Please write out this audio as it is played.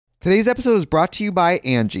Today's episode is brought to you by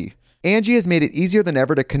Angie. Angie has made it easier than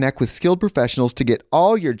ever to connect with skilled professionals to get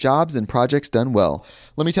all your jobs and projects done well.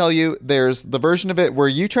 Let me tell you, there's the version of it where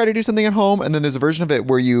you try to do something at home, and then there's a version of it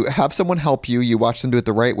where you have someone help you, you watch them do it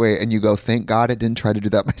the right way, and you go, thank God I didn't try to do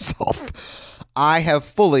that myself. I have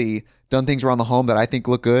fully done things around the home that I think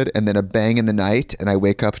look good, and then a bang in the night, and I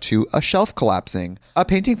wake up to a shelf collapsing, a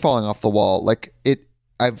painting falling off the wall.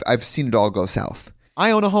 I've seen it all go south.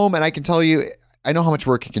 I own a home, and I can tell you, I know how much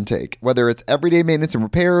work it can take. Whether it's everyday maintenance and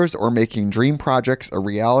repairs or making dream projects a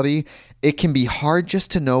reality, it can be hard just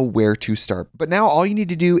to know where to start. But now all you need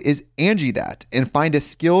to do is Angie that and find a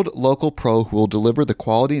skilled local pro who will deliver the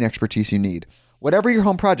quality and expertise you need. Whatever your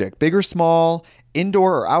home project, big or small,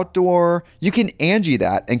 indoor or outdoor, you can Angie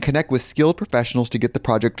that and connect with skilled professionals to get the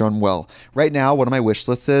project done well. Right now, one of my wish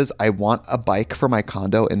lists is I want a bike for my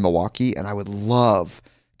condo in Milwaukee, and I would love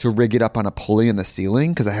to rig it up on a pulley in the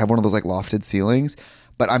ceiling because I have one of those like lofted ceilings,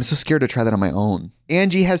 but I'm so scared to try that on my own.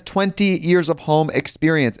 Angie has 20 years of home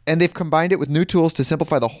experience, and they've combined it with new tools to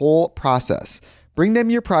simplify the whole process. Bring them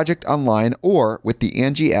your project online or with the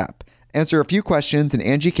Angie app. Answer a few questions and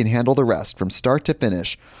Angie can handle the rest from start to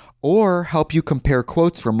finish, or help you compare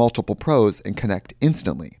quotes from multiple pros and connect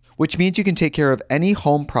instantly, which means you can take care of any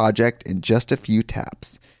home project in just a few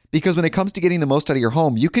taps. Because when it comes to getting the most out of your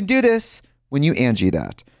home, you can do this when you Angie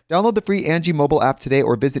that. Download the free Angie mobile app today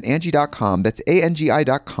or visit Angie.com. That's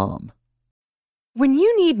ANGI.com. When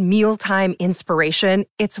you need mealtime inspiration,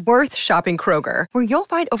 it's worth shopping Kroger, where you'll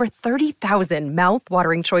find over 30,000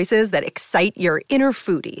 mouth-watering choices that excite your inner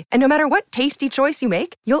foodie. And no matter what tasty choice you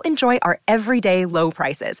make, you'll enjoy our everyday low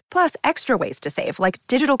prices, plus extra ways to save, like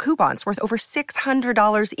digital coupons worth over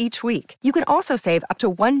 $600 each week. You can also save up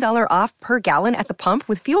to $1 off per gallon at the pump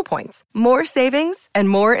with fuel points. More savings and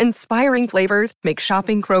more inspiring flavors make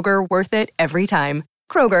shopping Kroger worth it every time.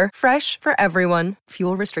 Kroger, fresh for everyone.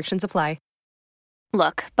 Fuel restrictions apply.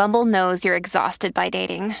 Look, Bumble knows you're exhausted by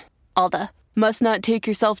dating. All the, must not take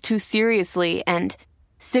yourself too seriously, and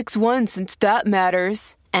 6'1" since that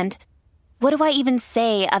matters, and what do I even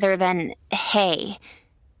say other than, hey?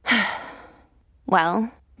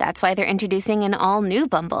 Well, that's why they're introducing an all-new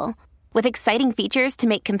Bumble, with exciting features to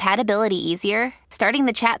make compatibility easier, starting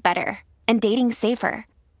the chat better, and dating safer.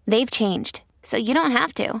 They've changed, so you don't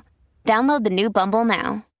have to. Download the new Bumble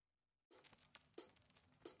now.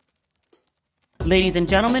 Ladies and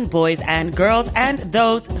gentlemen, boys and girls, and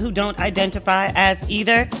those who don't identify as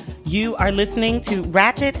either, you are listening to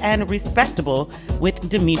Ratchet and Respectable with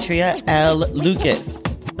Demetria L. Lucas.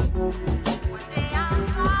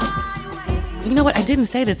 You know what? I didn't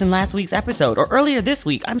say this in last week's episode, or earlier this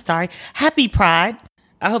week. I'm sorry. Happy Pride.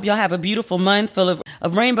 I hope y'all have a beautiful month full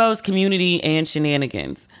of rainbows, community, and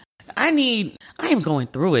shenanigans. I am going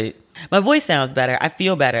through it. My voice sounds better. I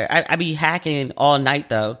feel better. I be hacking all night,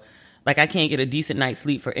 though. Like, I can't get a decent night's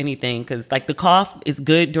sleep for anything because, like, the cough is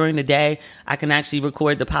good during the day. I can actually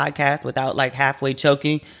record the podcast without, like, halfway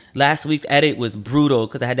choking. Last week's edit was brutal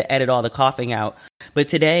because I had to edit all the coughing out. But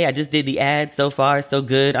today, I just did the ad. So far, so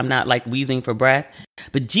good. I'm not, like, wheezing for breath.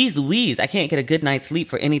 But geez Louise, I can't get a good night's sleep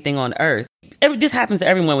for anything on earth. This happens to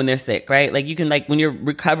everyone when they're sick, right? Like, you can, like, when you're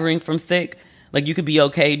recovering from sick, like, you could be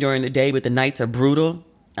okay during the day, but the nights are brutal.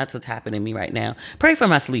 That's what's happening to me right now. Pray for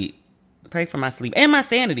my sleep. Pray for my sleep and my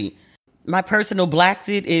sanity. My personal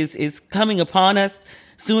Blaxit is coming upon us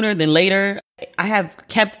sooner than later. I have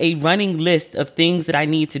kept a running list of things that I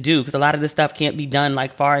need to do because a lot of this stuff can't be done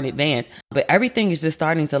like far in advance. But everything is just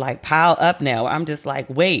starting to like pile up now. I'm just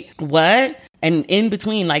like, wait, what? And in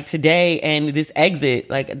between like today and this exit,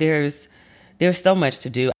 like there's so much to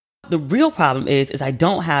do. The real problem is I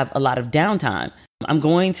don't have a lot of downtime. I'm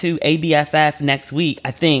going to ABFF next week.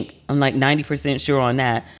 I think I'm like 90% sure on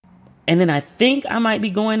that. And then I think I might be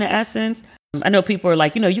going to Essence. I know people are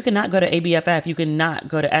like, you cannot go to ABFF. You cannot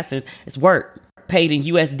go to Essence. It's work paid in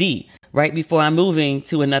USD right before I'm moving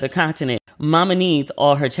to another continent. Mama needs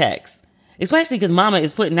all her checks, especially because Mama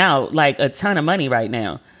is putting out like a ton of money right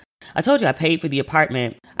now. I told you I paid for the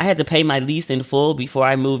apartment. I had to pay my lease in full before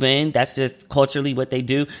I move in. That's just culturally what they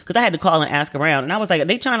do. Because I had to call and ask around. And I was like, are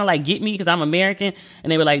they trying to like get me because I'm American?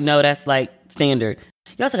 And they were like, no, that's like standard.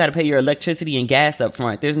 You also got to pay your electricity and gas up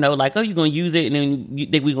front. There's no like, oh, you're going to use it and then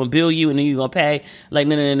we're going to bill you and then you're going to pay. Like,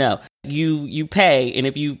 no. You pay. And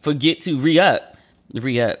if you forget to re-up.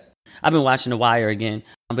 I've been watching The Wire again.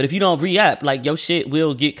 But if you don't re-up, like your shit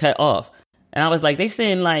will get cut off. And I was like, they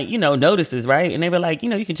send like, notices, right? And they were like,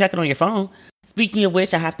 you can check it on your phone. Speaking of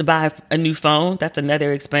which, I have to buy a new phone. That's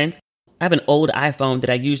another expense. I have an old iPhone that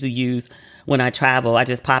I usually use when I travel. I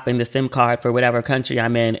just pop in the SIM card for whatever country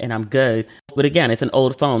I'm in and I'm good. But again, it's an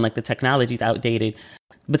old phone. Like the technology's outdated.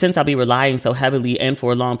 But since I'll be relying so heavily and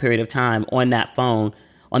for a long period of time on that phone,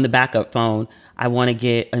 on the backup phone, I want to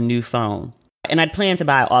get a new phone. And I'd plan to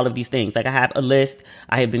buy all of these things. Like I have a list,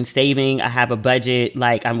 I have been saving, I have a budget,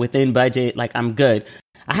 like I'm within budget, like I'm good.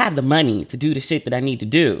 I have the money to do the shit that I need to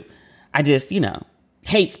do. I just,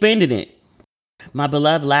 hate spending it. My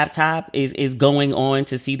beloved laptop is going on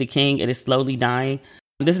to see the king. It is slowly dying.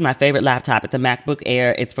 This is my favorite laptop. It's a MacBook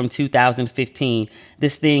Air. It's from 2015.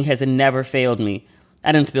 This thing has never failed me.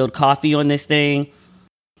 I done spilled coffee on this thing.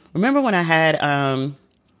 Remember when I had,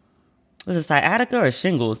 was it sciatica or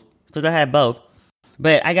shingles? Because I had both.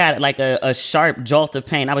 But I got like a sharp jolt of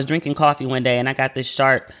pain. I was drinking coffee one day and I got this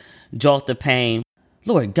sharp jolt of pain.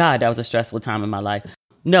 Lord God, that was a stressful time in my life.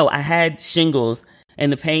 No, I had shingles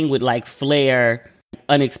and the pain would like flare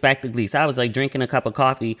unexpectedly. So I was like drinking a cup of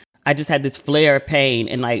coffee. I just had this flare of pain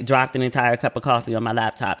and like dropped an entire cup of coffee on my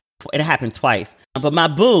laptop. It happened twice. But my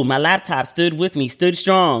laptop stood with me, stood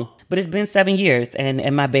strong. But it's been 7 years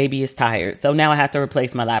and my baby is tired. So now I have to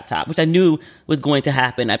replace my laptop, which I knew was going to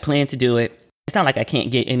happen. I planned to do it. It's not like I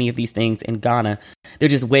can't get any of these things in Ghana. They're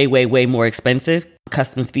just way, way, way more expensive.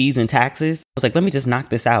 Customs fees and taxes. I was like, let me just knock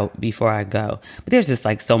this out before I go. But there's just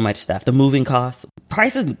like so much stuff. The moving costs.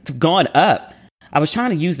 Prices have gone up. I was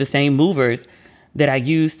trying to use the same movers that I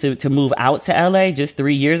used to move out to LA just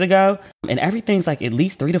 3 years ago. And everything's like at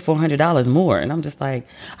least $300 to $400 more. And I'm just like,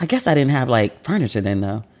 I guess I didn't have like furniture then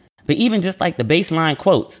though. But even just like the baseline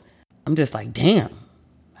quotes, I'm just like, damn,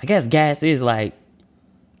 I guess gas is like,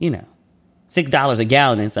 $6 a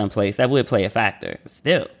gallon in some place. That would play a factor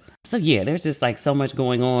still. So yeah, there's just like so much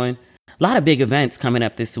going on. A lot of big events coming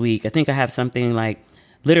up this week. I think I have something like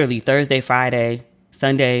literally Thursday, Friday,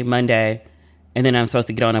 Sunday, Monday. And then I'm supposed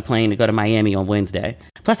to get on a plane to go to Miami on Wednesday.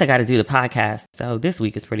 Plus I got to do the podcast. So this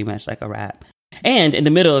week is pretty much like a wrap. And in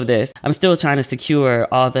the middle of this, I'm still trying to secure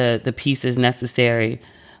all the pieces necessary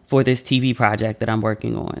for this TV project that I'm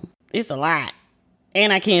working on. It's a lot.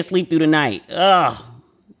 And I can't sleep through the night. Ugh.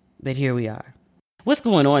 But here we are. What's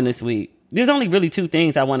going on this week? There's only really two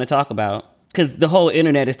things I want to talk about because the whole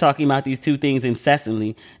internet is talking about these two things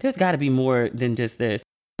incessantly. There's got to be more than just this.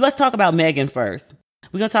 Let's talk about Meghan first.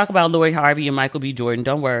 We're going to talk about Lori Harvey and Michael B. Jordan.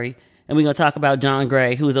 Don't worry. And we're going to talk about John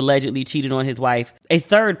Gray, who is allegedly cheated on his wife a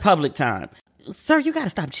third public time. Sir, you got to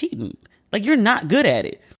stop cheating. Like, you're not good at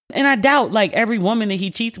it. And I doubt like every woman that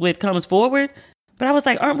he cheats with comes forward. But I was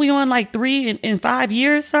like, aren't we on like 3 in 5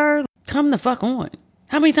 years, sir? Come the fuck on.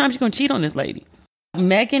 How many times you going to cheat on this lady?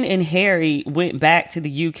 Meghan and Harry went back to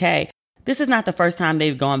the UK. This is not the first time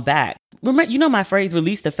they've gone back. Remember, my phrase,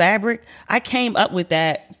 release the fabric? I came up with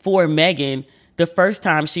that for Meghan the first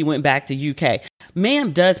time she went back to UK.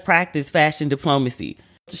 Ma'am does practice fashion diplomacy.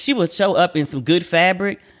 She will show up in some good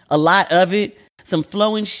fabric, a lot of it, some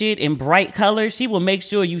flowing shit in bright colors. She will make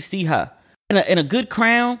sure you see her. In a good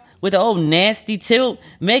crown with an old nasty tilt,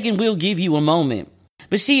 Meghan will give you a moment.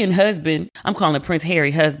 But she and husband, I'm calling Prince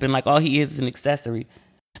Harry husband like all he is an accessory.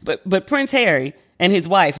 But Prince Harry and his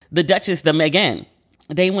wife, the Duchess, the Meghan,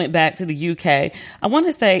 they went back to the UK. I want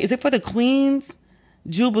to say, is it for the Queen's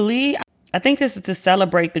Jubilee? I think this is to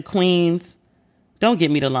celebrate the Queen's. Don't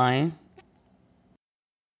get me to lying.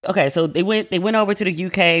 Okay, so they went over to the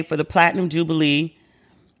UK for the Platinum Jubilee.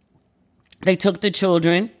 They took the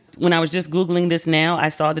children. When I was just Googling this now, I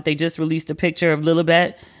saw that they just released a picture of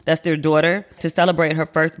Lilibet. That's their daughter, to celebrate her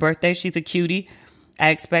first birthday. She's a cutie. I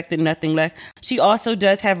expected nothing less. She also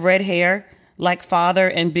does have red hair like father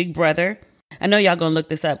and big brother. I know y'all gonna look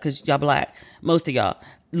this up because y'all black. Most of y'all.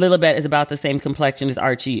 Lilibet is about the same complexion as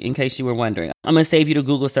Archie, in case you were wondering. I'm going to save you the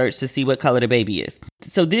Google search to see what color the baby is.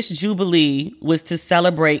 So this Jubilee was to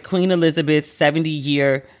celebrate Queen Elizabeth's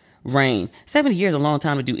 70-year reign. 70 years is a long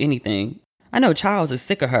time to do anything. I know Charles is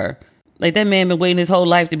sick of her. Like, that man been waiting his whole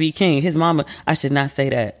life to be king. His mama, I should not say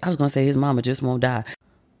that. I was going to say his mama just won't die.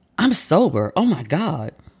 I'm sober. Oh, my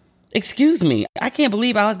God. Excuse me. I can't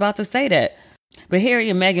believe I was about to say that. But Harry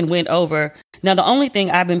and Meghan went over. Now, the only thing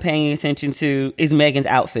I've been paying attention to is Meghan's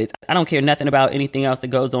outfits. I don't care nothing about anything else that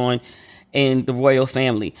goes on in the royal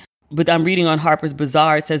family. But I'm reading on Harper's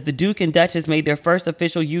Bazaar. It says the Duke and Duchess made their first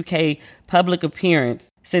official UK public appearance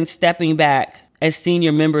since stepping back as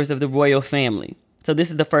senior members of the royal family. So this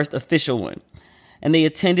is the first official one. And they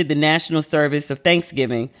attended the national service of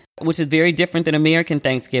Thanksgiving, which is very different than American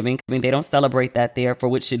Thanksgiving. I mean, they don't celebrate that there, for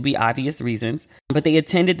which should be obvious reasons. But they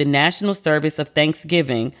attended the national service of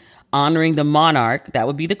Thanksgiving, honoring the monarch, that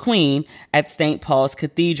would be the Queen, at St. Paul's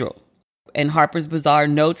Cathedral. And Harper's Bazaar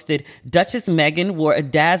notes that Duchess Meghan wore a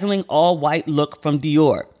dazzling all-white look from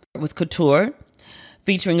Dior. It was couture,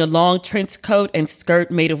 featuring a long trench coat and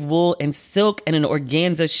skirt made of wool and silk and an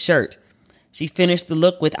organza shirt. She finished the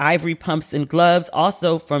look with ivory pumps and gloves,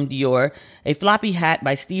 also from Dior, a floppy hat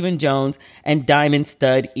by Stephen Jones, and diamond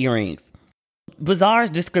stud earrings. Bazaar's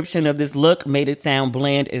description of this look made it sound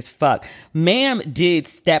bland as fuck. Ma'am did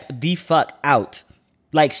step the fuck out.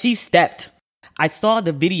 Like, she stepped. I saw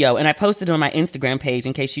the video, and I posted it on my Instagram page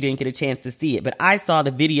in case you didn't get a chance to see it. But I saw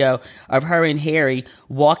the video of her and Harry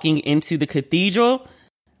walking into the cathedral.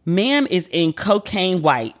 Ma'am is in cocaine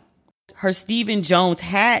white. Her Stephen Jones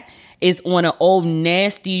hat is on an old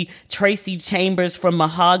nasty Tracy Chambers from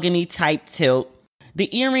mahogany type tilt.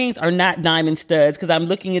 The earrings are not diamond studs because I'm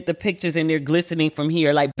looking at the pictures and they're glistening from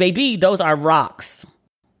here. Like, baby, those are rocks.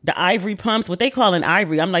 The ivory pumps, what they call an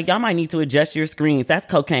ivory, I'm like, y'all might need to adjust your screens. That's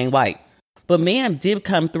cocaine white. But ma'am did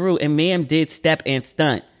come through and ma'am did step and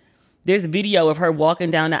stunt. There's a video of her walking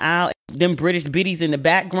down the aisle. Them British biddies in the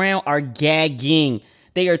background are gagging.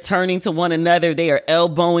 They are turning to one another. They are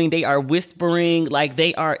elbowing. They are whispering like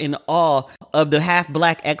they are in awe of the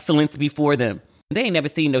half-black excellence before them. They ain't never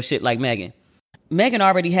seen no shit like Meghan. Meghan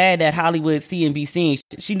already had that Hollywood C&B scene.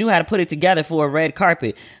 She knew how to put it together for a red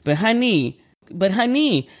carpet. But honey,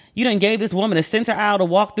 you done gave this woman a center aisle to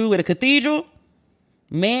walk through at a cathedral?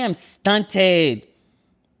 Ma'am stunted.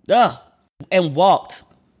 Ugh. And walked.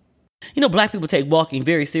 You know, black people take walking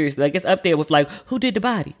very seriously. Like, it's up there with like, who did the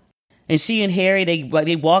body? And she and Harry,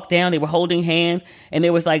 they walked down, they were holding hands, and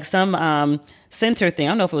there was like some center thing.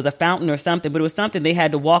 I don't know if it was a fountain or something, but it was something they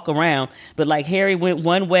had to walk around. But like Harry went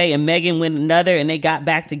one way and Meghan went another, and they got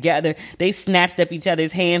back together. They snatched up each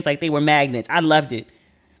other's hands like they were magnets. I loved it.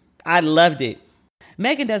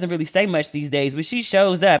 Meghan doesn't really say much these days, but she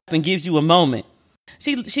shows up and gives you a moment.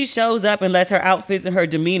 She shows up and lets her outfits and her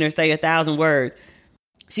demeanor say 1,000 words.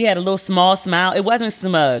 She had a little small smile. It wasn't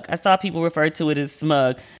smug. I saw people refer to it as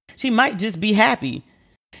smug. She might just be happy.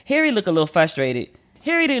 Harry looked a little frustrated.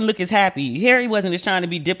 Harry didn't look as happy. Harry wasn't just trying to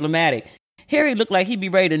be diplomatic. Harry looked like he'd be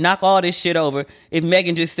ready to knock all this shit over if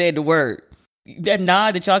Meghan just said the word. That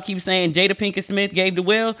nod that y'all keep saying Jada Pinkett Smith gave to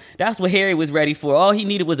Will, that's what Harry was ready for. All he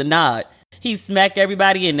needed was a nod. He smacked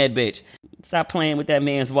everybody in that bitch. Stop playing with that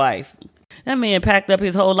man's wife. That man packed up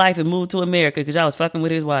his whole life and moved to America because y'all was fucking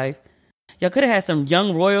with his wife. Y'all could have had some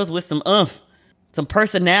young royals with some oomph, some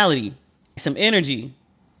personality, some energy.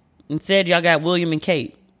 Instead, y'all got William and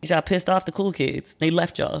Kate. Y'all pissed off the cool kids. They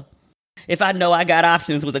left y'all. If I know I got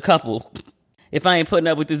options was a couple. If I ain't putting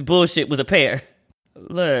up with this bullshit was a pair.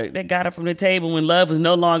 Look, they got up from the table when love was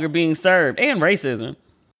no longer being served. And racism.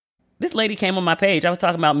 This lady came on my page. I was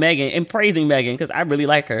talking about Meghan and praising Meghan because I really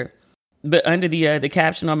like her. But under the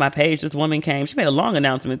caption on my page, this woman came. She made a long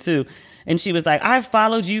announcement too. And she was like, I've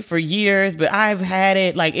followed you for years, but I've had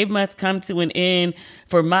it. Like, it must come to an end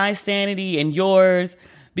for my sanity and yours,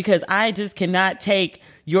 because I just cannot take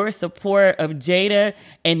your support of Jada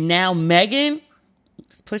and now Meghan.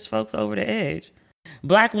 Just push folks over the edge.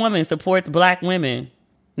 Black woman supports black women,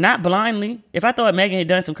 not blindly. If I thought Meghan had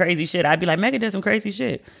done some crazy shit, I'd be like, Meghan did some crazy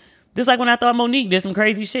shit. Just like when I thought Monique did some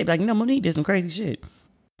crazy shit. Like, Monique did some crazy shit.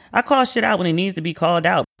 I call shit out when it needs to be called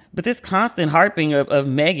out. But this constant harping of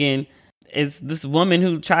Meghan is this woman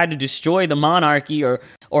who tried to destroy the monarchy or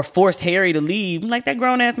force Harry to leave. Like, that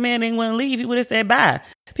grown-ass man didn't want to leave. He would have said bye.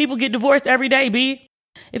 People get divorced every day, B.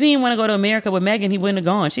 If he didn't want to go to America with Meghan, he wouldn't have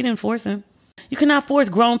gone. She didn't force him. You cannot force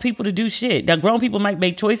grown people to do shit. Now, grown people might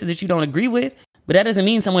make choices that you don't agree with, but that doesn't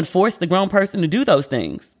mean someone forced the grown person to do those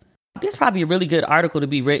things. There's probably a really good article to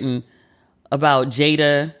be written about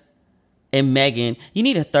Jada and Meghan. You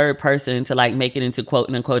need a third person to like make it into quote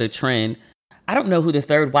unquote a trend. I don't know who the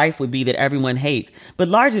third wife would be that everyone hates, but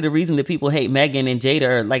largely the reason that people hate Meghan and Jada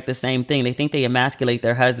are like the same thing. They think they emasculate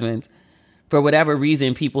their husbands. For whatever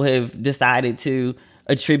reason, people have decided to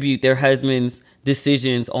attribute their husbands'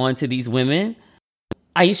 decisions onto these women.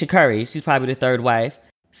 Ayesha Curry, she's probably the third wife.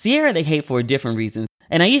 Ciara they hate for different reasons.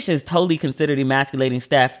 And Ayesha is totally considered emasculating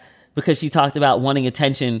Steph because she talked about wanting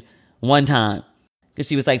attention one time. Because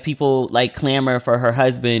she was like, people like clamor for her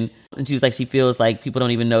husband. And she was like, she feels like people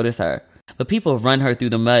don't even notice her. But people run her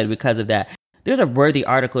through the mud because of that. There's a worthy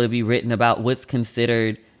article to be written about what's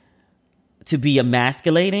considered to be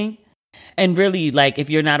emasculating. And really, like, if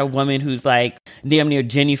you're not a woman who's like damn near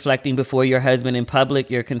genuflecting before your husband in public,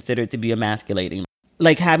 you're considered to be emasculating.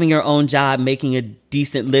 Like having your own job, making a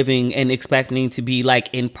decent living and expecting to be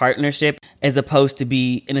like in partnership as opposed to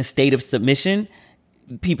be in a state of submission.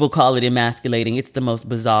 People call it emasculating. It's the most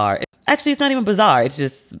bizarre. Actually, it's not even bizarre. It's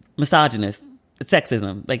just misogynist. It's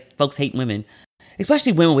sexism. Like, folks hate women,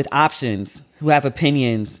 especially women with options who have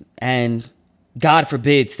opinions and, God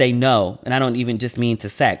forbid, say no. And I don't even just mean to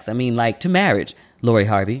sex. I mean, like, to marriage, Lori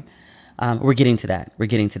Harvey. We're getting to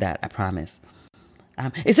that. I promise.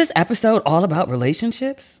 Is this episode all about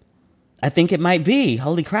relationships? I think it might be.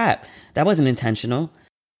 Holy crap. That wasn't intentional.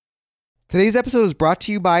 Today's episode is brought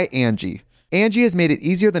to you by Angie. Angie has made it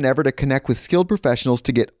easier than ever to connect with skilled professionals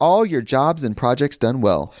to get all your jobs and projects done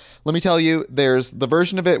well. Let me tell you, there's the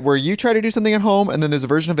version of it where you try to do something at home, and then there's a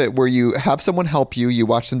version of it where you have someone help you, you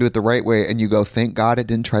watch them do it the right way, and you go, thank God I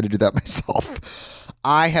didn't try to do that myself.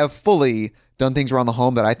 I have fully done things around the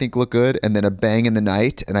home that I think look good, and then a bang in the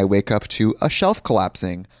night, and I wake up to a shelf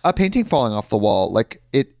collapsing, a painting falling off the wall.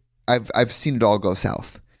 I've seen it all go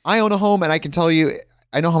south. I own a home, and I can tell you,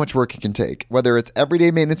 I know how much work it can take. Whether it's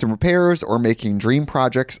everyday maintenance and repairs or making dream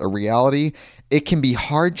projects a reality, it can be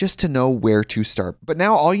hard just to know where to start. But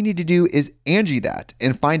now all you need to do is Angie that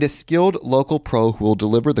and find a skilled local pro who will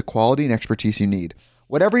deliver the quality and expertise you need.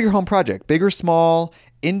 Whatever your home project, big or small,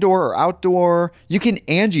 indoor or outdoor, you can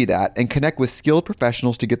Angie that and connect with skilled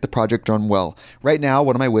professionals to get the project done well. Right now,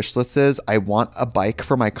 one of my wish lists is I want a bike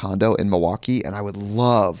for my condo in Milwaukee, and I would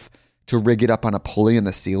love to rig it up on a pulley in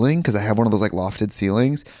the ceiling because I have one of those lofted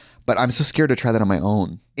ceilings, but I'm so scared to try that on my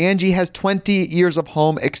own. Angie has 20 years of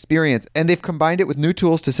home experience, and they've combined it with new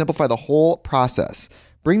tools to simplify the whole process.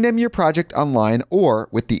 Bring them your project online or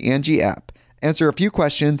with the Angie app. Answer a few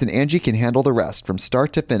questions and Angie can handle the rest from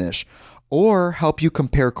start to finish, or help you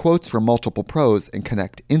compare quotes from multiple pros and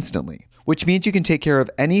connect instantly, which means you can take care of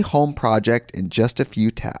any home project in just a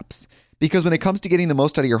few taps. Because when it comes to getting the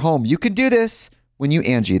most out of your home, you can do this when you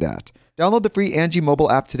Angie that. Download the free Angie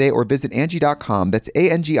mobile app today or visit Angie.com. That's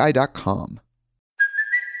ANGI.com.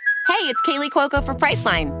 Hey, it's Kaylee Cuoco for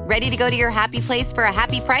Priceline. Ready to go to your happy place for a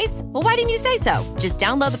happy price? Well, why didn't you say so? Just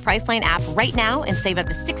download the Priceline app right now and save up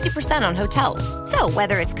to 60% on hotels. So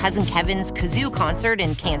whether it's Cousin Kevin's Kazoo Concert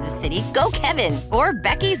in Kansas City, go Kevin, or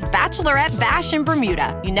Becky's Bachelorette Bash in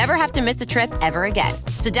Bermuda, you never have to miss a trip ever again.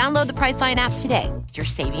 So download the Priceline app today. Your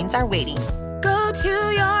savings are waiting. Go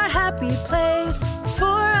to your happy place for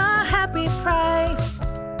a happy price.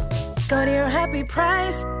 Go to your happy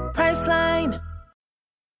price, Priceline.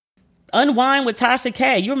 Unwind with Tasha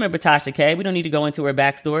K. You remember Tasha K. We don't need to go into her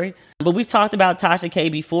backstory, but we've talked about Tasha K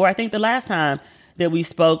before. I think the last time that we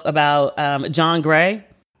spoke about John Gray,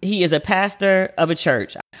 he is a pastor of a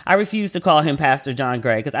church. I refuse to call him Pastor John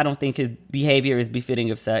Gray because I don't think his behavior is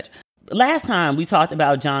befitting of such. Last time we talked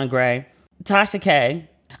about John Gray, Tasha K.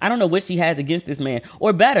 I don't know what she has against this man,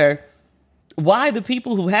 or better, why the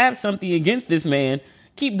people who have something against this man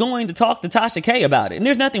keep going to talk to Tasha K about it. And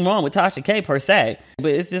there's nothing wrong with Tasha K per se,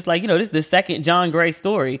 but it's just like, this is the second John Gray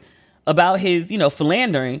story about his,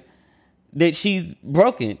 philandering that she's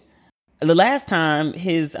broken. The last time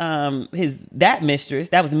that mistress,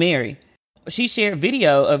 that was Mary, she shared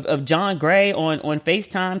video of John Gray on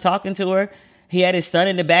FaceTime talking to her. He had his son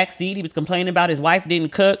in the back seat. He was complaining about his wife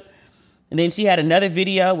didn't cook. And then she had another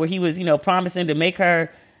video where he was, promising to make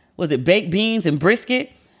her, was it baked beans and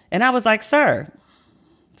brisket? And I was like, sir,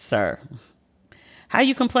 how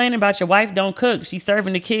you complaining about your wife don't cook? She's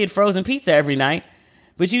serving the kid frozen pizza every night,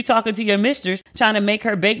 but you talking to your mistress trying to make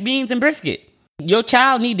her baked beans and brisket. Your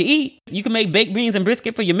child need to eat. You can make baked beans and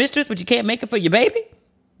brisket for your mistress, but you can't make it for your baby?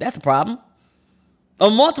 That's a problem.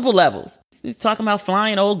 On multiple levels. He's talking about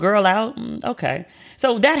flying old girl out. Okay.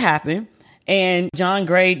 So that happened. And John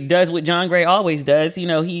Gray does what John Gray always does.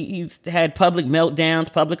 He's had public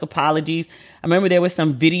meltdowns, public apologies. I remember there was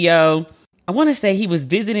some video. I want to say he was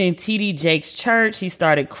visiting TD Jakes' church. He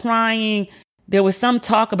started crying. There was some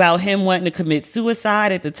talk about him wanting to commit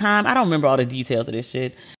suicide at the time. I don't remember all the details of this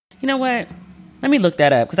shit. You know what? Let me look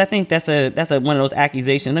that up because I think that's one of those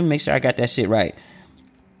accusations. Let me make sure I got that shit right.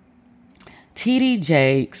 TD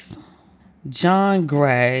Jakes, John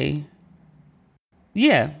Gray.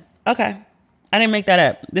 Yeah. Okay. I didn't make that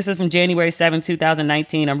up. This is from January 7,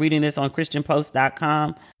 2019. I'm reading this on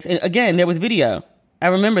ChristianPost.com. And again, there was video. I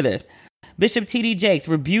remember this. Bishop T.D. Jakes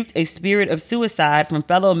rebuked a spirit of suicide from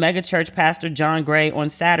fellow megachurch pastor John Gray on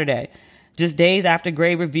Saturday, just days after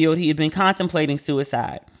Gray revealed he had been contemplating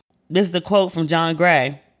suicide. This is a quote from John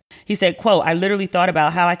Gray. He said, quote, "I literally thought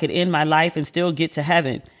about how I could end my life and still get to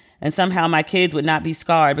heaven, and somehow my kids would not be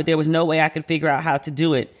scarred, but there was no way I could figure out how to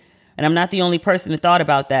do it. And I'm not the only person who thought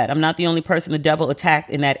about that. I'm not the only person the devil attacked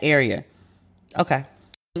in that area." Okay.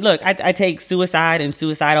 Look, I take suicide and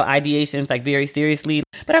suicidal ideations very seriously,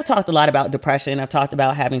 but I've talked a lot about depression. I've talked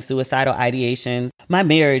about having suicidal ideations. My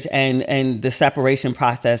marriage and the separation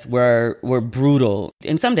process were brutal.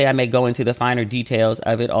 And someday I may go into the finer details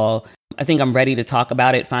of it all. I think I'm ready to talk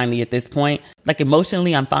about it finally at this point.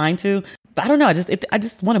 Emotionally, I'm fine too. But I don't know. I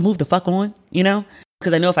just want to move the fuck on,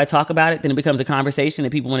 Because I know if I talk about it, then it becomes a conversation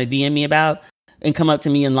that people want to DM me about and come up to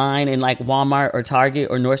me in line in Walmart or Target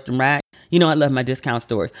or Nordstrom Rack. I love my discount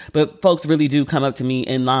stores, but folks really do come up to me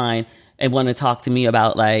in line and want to talk to me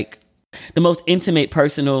about the most intimate,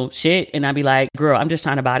 personal shit. And I'd be like, girl, I'm just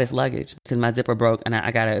trying to buy this luggage because my zipper broke and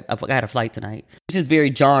I got a flight tonight. It's just very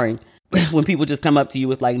jarring when people just come up to you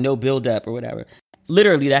with like no build up or whatever.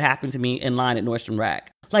 Literally, that happened to me in line at Nordstrom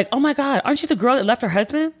Rack. Like, oh my God, aren't you the girl that left her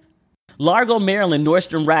husband? Largo, Maryland,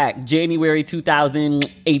 Nordstrom Rack, January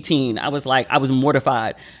 2018. I was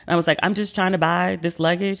mortified. And I was like, I'm just trying to buy this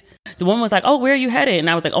luggage. The woman was like, oh, where are you headed? And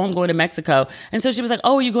I was like, oh, I'm going to Mexico. And so she was like,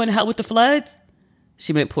 oh, are you going to help with the floods?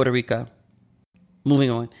 She meant Puerto Rico.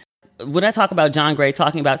 Moving on. When I talk about John Gray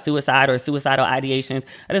talking about suicide or suicidal ideations,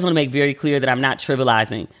 I just want to make very clear that I'm not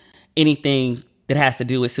trivializing anything that has to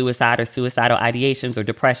do with suicide or suicidal ideations or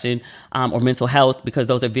depression or mental health, because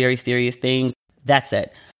those are very serious things. That's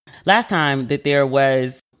it. Last time that there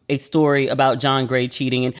was a story about John Gray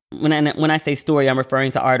cheating, and when I say story, I'm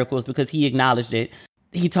referring to articles because he acknowledged it.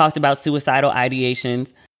 He talked about suicidal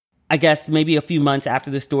ideations. I guess maybe a few months after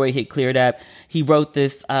the story had cleared up, he wrote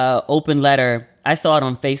this open letter. I saw it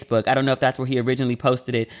on Facebook. I don't know if that's where he originally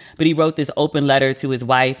posted it, but he wrote this open letter to his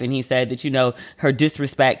wife, and he said that, her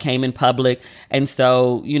disrespect came in public. And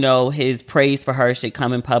so, his praise for her should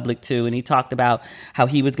come in public too. And he talked about how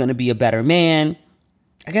he was going to be a better man.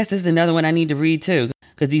 I guess this is another one I need to read too,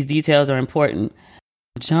 because these details are important.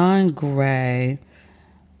 John Gray,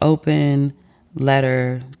 open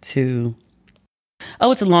letter to...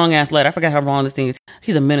 Oh, it's a long ass letter. I forgot how long this thing is.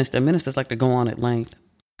 He's a minister. Ministers like to go on at length.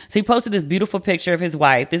 So he posted this beautiful picture of his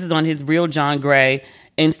wife. This is on his Real John Gray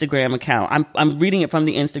Instagram account. I'm reading it from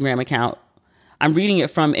the Instagram account. I'm reading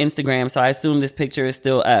it from Instagram, so I assume this picture is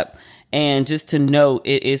still up. And just to note,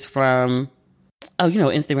 it is from... Oh,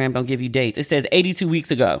 Instagram don't give you dates. It says 82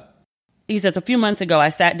 weeks ago. He says, a few months ago, I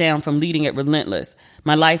sat down from leading at Relentless.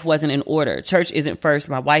 My life wasn't in order. Church isn't first.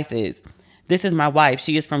 My wife is. This is my wife.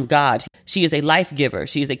 She is from God. She is a life giver.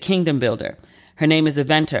 She is a kingdom builder. Her name is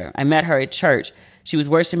Aventer. I met her at church. She was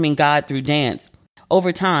worshiping God through dance.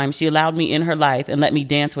 Over time, she allowed me in her life and let me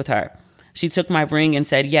dance with her. She took my ring and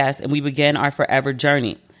said yes, and we began our forever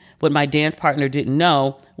journey. What my dance partner didn't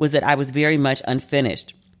know was that I was very much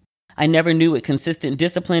unfinished. I never knew what consistent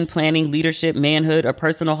discipline, planning, leadership, manhood, or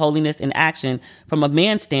personal holiness in action from a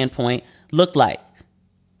man's standpoint looked like.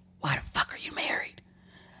 Why the fuck are you married?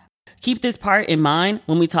 Keep this part in mind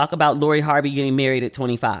when we talk about Lori Harvey getting married at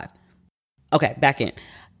 25. Okay, back in.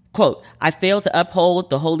 Quote, I failed to uphold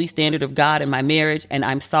the holy standard of God in my marriage, and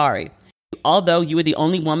I'm sorry. Although you are the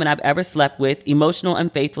only woman I've ever slept with, emotional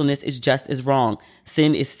unfaithfulness is just as wrong.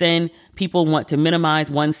 Sin is sin. People want to minimize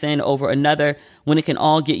one sin over another when it can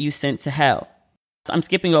all get you sent to hell. So I'm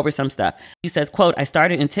skipping over some stuff. He says, quote, I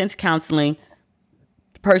started intense counseling,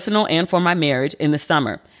 personal and for my marriage, in the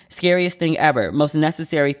summer. Scariest thing ever. Most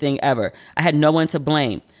necessary thing ever. I had no one to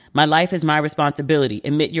blame. My life is my responsibility.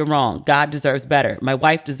 Admit you're wrong. God deserves better. My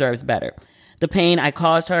wife deserves better. The pain I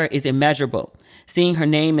caused her is immeasurable. Seeing her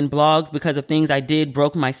name in blogs because of things I did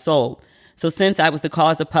broke my soul. So since I was the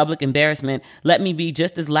cause of public embarrassment, let me be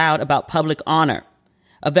just as loud about public honor.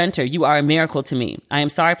 Aventer, you are a miracle to me. I am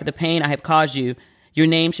sorry for the pain I have caused you. Your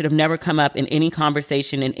name should have never come up in any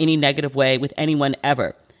conversation in any negative way with anyone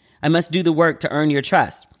ever. I must do the work to earn your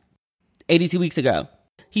trust. 82 weeks ago.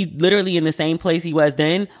 He's literally in the same place he was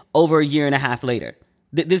then, over a year and a half later.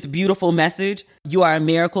 This beautiful message, you are a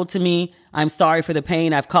miracle to me. I'm sorry for the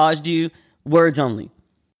pain I've caused you. Words only.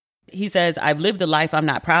 He says, I've lived a life I'm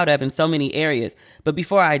not proud of in so many areas, but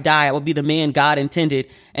before I die, I will be the man God intended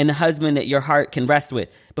and the husband that your heart can rest with.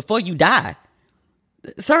 Before you die.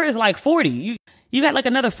 Sir is like 40. You got like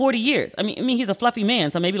another 40 years. I mean, he's a fluffy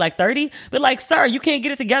man, so maybe like 30. But like, sir, you can't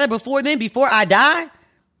get it together before then, before I die?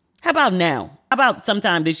 How about now? How about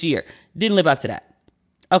sometime this year? Didn't live up to that.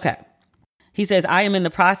 Okay. He says, I am in the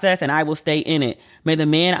process and I will stay in it. May the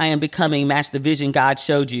man I am becoming match the vision God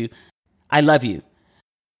showed you. I love you.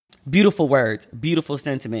 Beautiful words, beautiful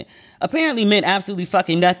sentiment. Apparently meant absolutely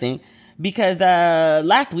fucking nothing because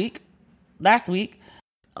last week,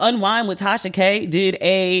 Unwind with Tasha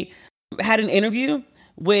K had an interview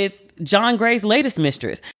with John Gray's latest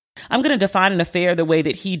mistress. I'm going to define an affair the way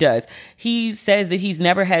that he does. He says that he's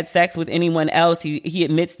never had sex with anyone else. He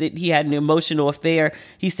admits that he had an emotional affair.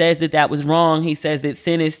 He says that that was wrong. He says that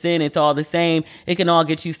sin is sin. It's all the same. It can all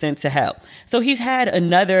get you sent to hell. So he's had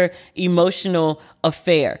another emotional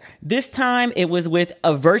affair. This time it was with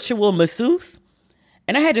a virtual masseuse.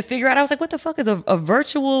 And I had to figure out, I was like, what the fuck is a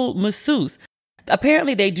virtual masseuse?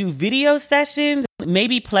 Apparently they do video sessions,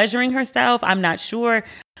 maybe pleasuring herself. I'm not sure.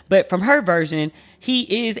 But from her version,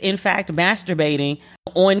 he is, in fact, masturbating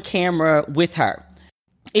on camera with her.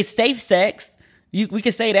 It's safe sex. We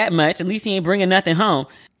can say that much. At least he ain't bringing nothing home.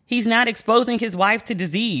 He's not exposing his wife to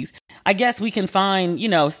disease. I guess we can find,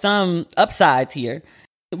 some upsides here.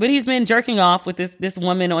 But he's been jerking off with this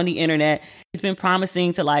woman on the internet. He's been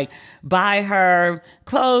promising to like buy her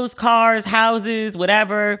clothes, cars, houses,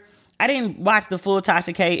 whatever. I didn't watch the full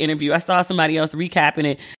Tasha K interview. I saw somebody else recapping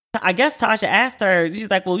it. I guess Tasha asked her, she's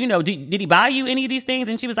like, well, you know, did he buy you any of these things?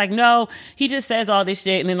 And she was like, no, he just says all this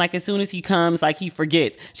shit. And then like, as soon as he comes, like he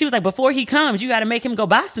forgets. She was like, before he comes, you got to make him go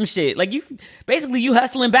buy some shit. Like you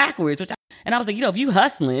hustling backwards, and I was like, you know, if you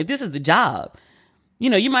hustling, if this is the job, you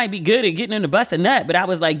know, you might be good at getting in the bust a nut, but I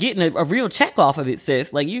was like getting a real check off of it,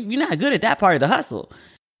 sis. Like you're not good at that part of the hustle.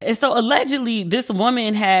 And so allegedly this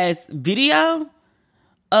woman has video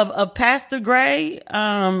of Pastor Gray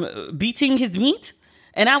beating his meat.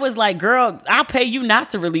 And I was like, girl, I'll pay you not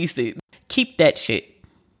to release it. Keep that shit.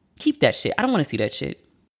 Keep that shit. I don't want to see that shit.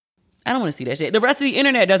 I don't want to see that shit. The rest of the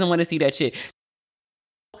internet doesn't want to see that shit.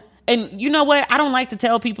 And you know what? I don't like to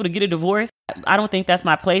tell people to get a divorce. I don't think that's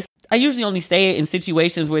my place. I usually only say it in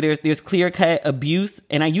situations where there's clear-cut abuse.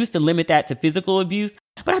 And I used to limit that to physical abuse.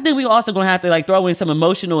 But I think we also going to have to like throw in some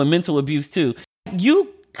emotional and mental abuse too. You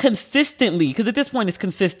consistently, because at this point it's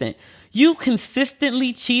consistent, you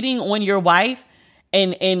consistently cheating on your wife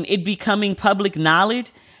and it becoming public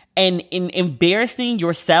knowledge and in embarrassing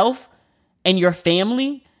yourself and your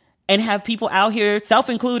family and have people out here,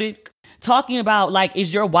 self-included, talking about like,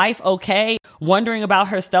 is your wife okay? Wondering about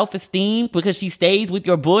her self-esteem because she stays with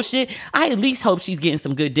your bullshit. I at least hope she's getting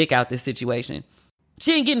some good dick out this situation.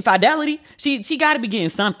 She ain't getting fidelity. She got to be getting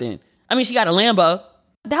something. I mean, she got a Lambo.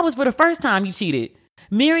 That was for the first time he cheated.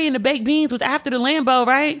 Mary and the baked beans was after the Lambo,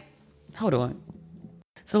 right? Hold on.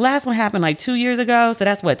 So the last one happened like 2 years ago. So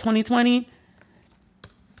that's what, 2020?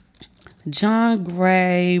 John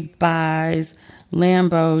Gray buys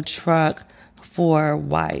Lambo truck for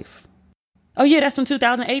wife. Oh yeah, that's from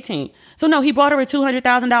 2018. So no, he bought her a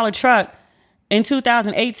 $200,000 truck in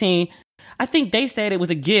 2018. I think they said it was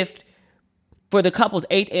a gift for the couple's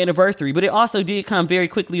 8th anniversary, but it also did come very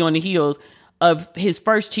quickly on the heels of his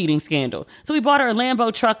first cheating scandal. So he bought her a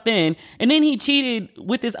Lambo truck then, and then he cheated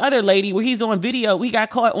with this other lady where he's on video. We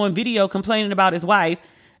got caught on video complaining about his wife.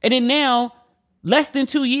 And then now, less than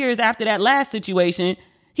 2 years after that last situation,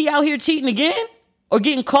 he out here cheating again or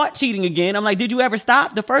getting caught cheating again. I'm like, did you ever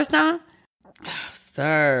stop the first time? Oh,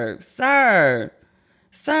 sir.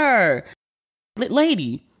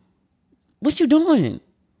 Lady, what you doing?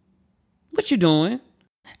 What you doing?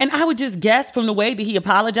 And I would just guess from the way that he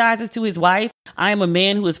apologizes to his wife, I am a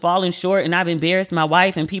man who has fallen short and I've embarrassed my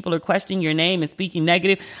wife and people are questioning your name and speaking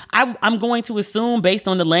negative. I'm going to assume based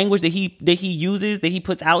on the language that he uses, that he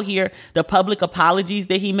puts out here, the public apologies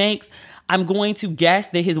that he makes, I'm going to guess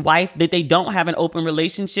that his wife, that they don't have an open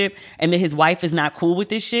relationship and that his wife is not cool with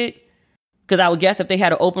this shit. Because I would guess if they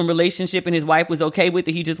had an open relationship and his wife was okay with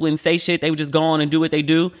it, he just wouldn't say shit. They would just go on and do what they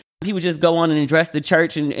do. He would just go on and address the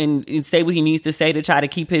church and say what he needs to say to try to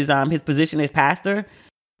keep his position as pastor.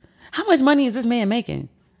 How much money is this man making?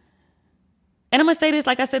 And I'm going to say this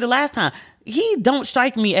like I said the last time. He don't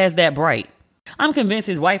strike me as that bright. I'm convinced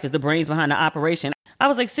his wife is the brains behind the operation. I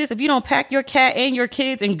was like, sis, if you don't pack your cat and your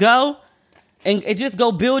kids and go and just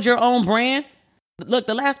go build your own brand. Look,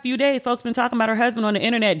 the last few days, folks been talking about her husband on the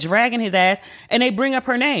internet, dragging his ass, and they bring up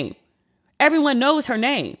her name. Everyone knows her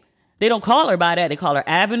name. They don't call her by that. They call her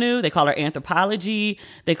Avenue. They call her Anthropology.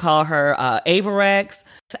 They call her Avarex,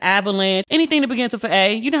 Avalanche, anything that begins with an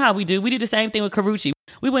A. You know how we do. We do the same thing with Karrueche.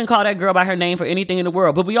 We wouldn't call that girl by her name for anything in the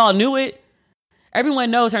world, but we all knew it.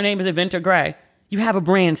 Everyone knows her name is Inventor Gray. You have a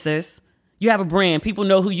brand, sis. You have a brand. People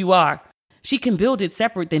know who you are. She can build it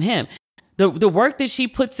separate than him. The work that she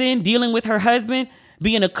puts in dealing with her husband,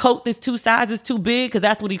 being a coat that's 2 sizes too big, because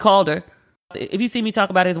that's what he called her. If you see me talk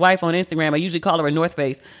about his wife on Instagram, I usually call her a North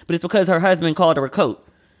Face, but it's because her husband called her a coat.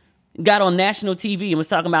 Got on national TV and was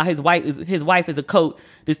talking about his wife is a coat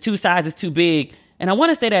that's 2 sizes too big. And I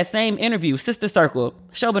want to say that same interview, Sister Circle,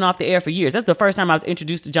 show been off the air for years. That's the first time I was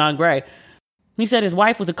introduced to John Gray. He said his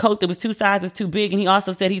wife was a coat that was 2 sizes too big, and he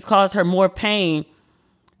also said he's caused her more pain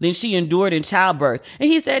than she endured in childbirth. And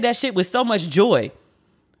he said that shit with so much joy.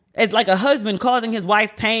 It's like a husband causing his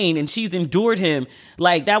wife pain and she's endured him.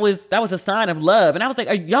 Like that was a sign of love. And I was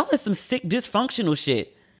like, y'all are some sick dysfunctional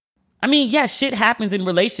shit. I mean, yeah, shit happens in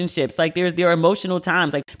relationships. Like there are emotional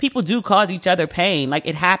times. Like people do cause each other pain. Like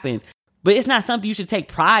it happens. But it's not something you should take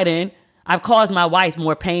pride in. I've caused my wife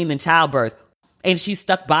more pain than childbirth. And she's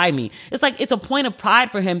stuck by me. It's like it's a point of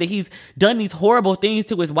pride for him that he's done these horrible things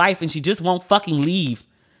to his wife and she just won't fucking leave.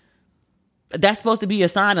 That's supposed to be a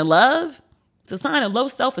sign of love? It's a sign of low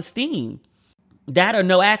self-esteem. That or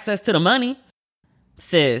no access to the money.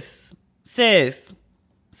 Sis,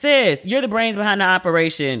 you're the brains behind the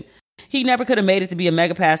operation. He never could have made it to be a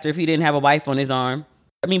mega pastor if he didn't have a wife on his arm.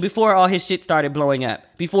 I mean, before all his shit started blowing up,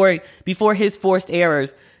 before his forced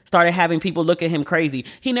errors started having people look at him crazy,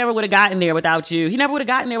 he never would have gotten there without you. He never would have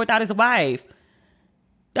gotten there without his wife.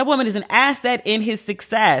 That woman is an asset in his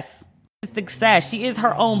success. She is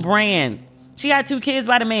her own brand. She got 2 kids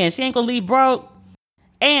by the man. She ain't gonna leave broke.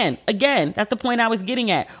 And again, that's the point I was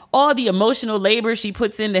getting at. All the emotional labor she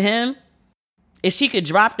puts into him, if she could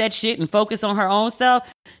drop that shit and focus on her own self,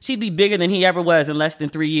 she'd be bigger than he ever was in less than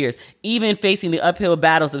 3 years. Even facing the uphill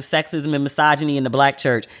battles of sexism and misogyny in the black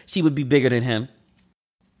church, she would be bigger than him.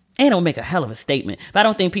 And it'll make a hell of a statement. But I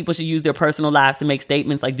don't think people should use their personal lives to make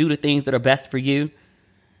statements, like do the things that are best for you,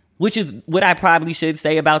 which is what I probably should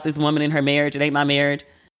say about this woman in her marriage. It ain't my marriage.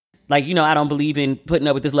 Like, you know, I don't believe in putting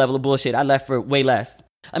up with this level of bullshit. I left for way less.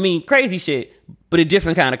 I mean, crazy shit, but a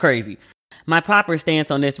different kind of crazy. My proper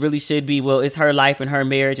stance on this really should be, well, it's her life and her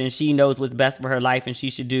marriage, and she knows what's best for her life, and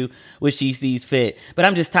she should do what she sees fit. But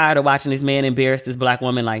I'm just tired of watching this man embarrass this black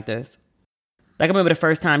woman like this. Like, I remember the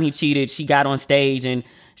first time he cheated, she got on stage and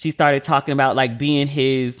she started talking about like being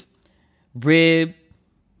his rib,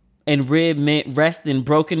 and rib meant rest in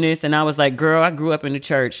brokenness. And I was like, girl, I grew up in the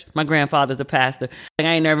church. My grandfather's a pastor. Like,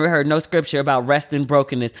 I ain't never heard no scripture about rest in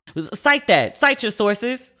brokenness. Cite that. Cite your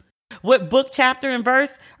sources. What book, chapter, and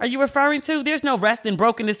verse are you referring to? There's no rest in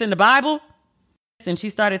brokenness in the Bible. And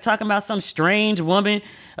she started talking about some strange woman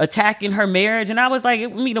attacking her marriage. And I was like, I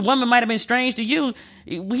mean, the woman might have been strange to you.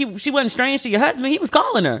 She wasn't strange to your husband. He was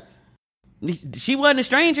calling her. She wasn't a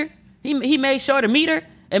stranger. He made sure to meet her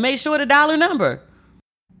and made sure to dial her number.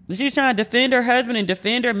 She was trying to defend her husband and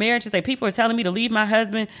defend her marriage and say, people are telling me to leave my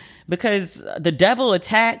husband because the devil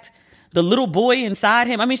attacked the little boy inside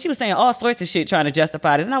him. I mean, she was saying all sorts of shit trying to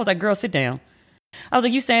justify this. And I was like, girl, sit down. I was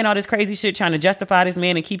like, you saying all this crazy shit trying to justify this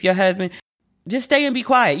man and keep your husband? Just stay and be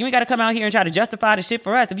quiet. You ain't got to come out here and try to justify the shit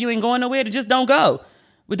for us. If you ain't going nowhere, just don't go.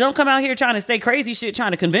 But don't come out here trying to say crazy shit,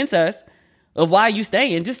 trying to convince us of why you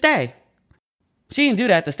staying. Just stay. She didn't do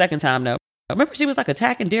that the second time, though. Remember she was like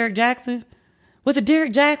attacking Derek Jackson? Was it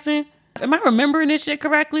Derek Jackson? Am I remembering this shit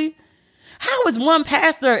correctly? How is one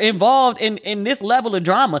pastor involved in this level of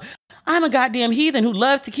drama? I'm a goddamn heathen who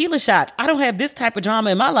loves tequila shots. I don't have this type of drama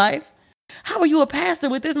in my life. How are you a pastor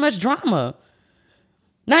with this much drama?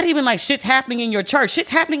 Not even like shit's happening in your church. Shit's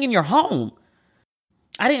happening in your home.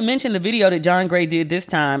 I didn't mention the video that John Gray did this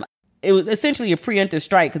time. It was essentially a preemptive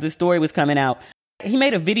strike because the story was coming out. He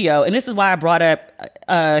made a video, and this is why I brought up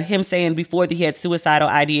him saying before that he had suicidal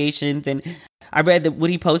ideations, and I read what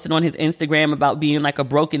he posted on his Instagram about being like a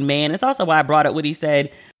broken man. It's also why I brought up what he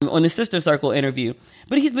said on the Sister Circle interview.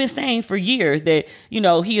 But he's been saying for years that, you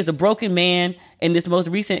know, he is a broken man. In this most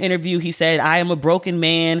recent interview, he said, I am a broken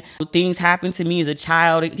man. Things happened to me as a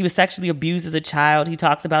child. He was sexually abused as a child. He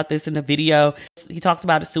talks about this in the video. He talked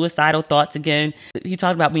about his suicidal thoughts again. He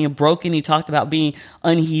talked about being broken. He talked about being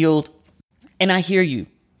unhealed. And I hear you.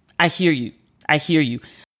 I hear you. I hear you.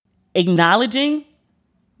 Acknowledging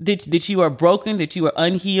that you are broken, that you are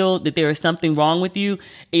unhealed, that there is something wrong with you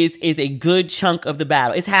is a good chunk of the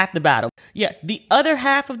battle. It's half the battle. Yeah, the other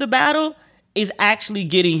half of the battle is actually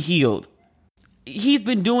getting healed. He's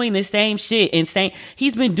been doing the same shit and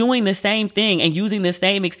he's been doing the same thing and using the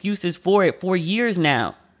same excuses for it for years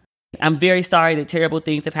now. I'm very sorry that terrible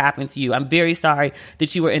things have happened to you. I'm very sorry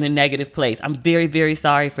that you were in a negative place. I'm very, very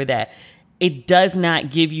sorry for that. It does not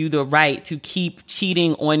give you the right to keep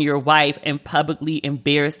cheating on your wife and publicly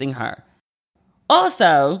embarrassing her.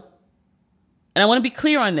 Also, and I want to be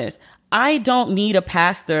clear on this, I don't need a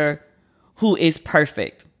pastor who is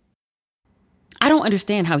perfect. I don't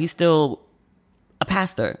understand how he's still a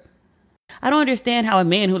pastor. I don't understand how a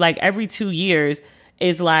man who like every 2 years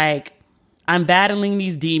is like, I'm battling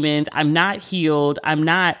these demons. I'm not healed. I'm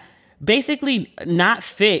not basically not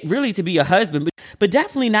fit really to be a husband, but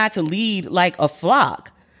definitely not to lead like a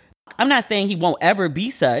flock. I'm not saying he won't ever be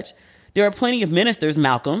such. There are plenty of ministers,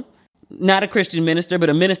 Malcolm, not a Christian minister, but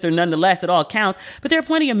a minister nonetheless, it all counts. But there are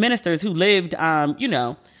plenty of ministers who lived,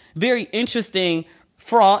 very interesting,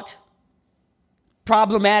 fraught,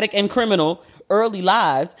 problematic, and criminal early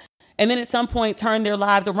lives. And then at some point turned their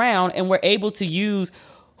lives around and were able to use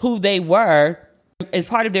who they were as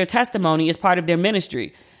part of their testimony, as part of their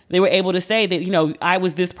ministry. They were able to say that, you know, I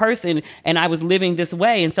was this person and I was living this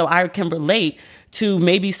way. And so I can relate to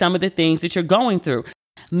maybe some of the things that you're going through.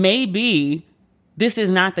 Maybe this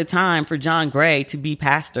is not the time for John Gray to be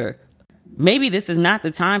pastor. Maybe this is not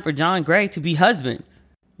the time for John Gray to be husband.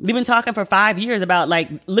 We've been talking for 5 years about like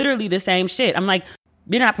literally the same shit. I'm like,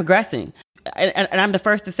 you're not progressing. And I'm the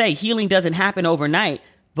first to say healing doesn't happen overnight.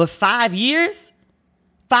 But 5 years?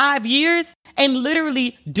 5 years and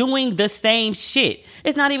literally doing the same shit.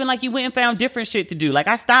 It's not even like you went and found different shit to do. Like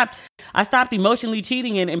I stopped emotionally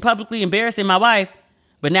cheating and publicly embarrassing my wife,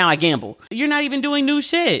 but now I gamble. You're not even doing new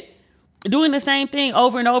shit. Doing the same thing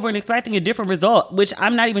over and over and expecting a different result, which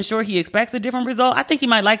I'm not even sure he expects a different result. I think he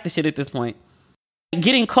might like the shit at this point.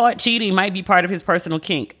 Getting caught cheating might be part of his personal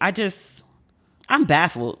kink. I'm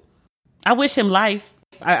baffled. I wish him life.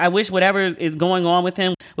 I wish whatever is going on with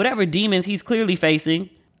him, whatever demons he's clearly facing,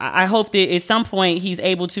 I hope that at some point he's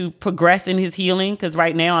able to progress in his healing, because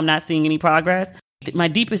right now I'm not seeing any progress. My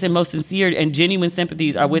deepest and most sincere and genuine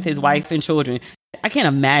sympathies are with his wife and children. I can't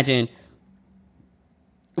imagine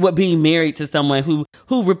what being married to someone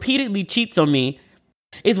who repeatedly cheats on me.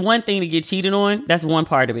 Is one thing to get cheated on. That's one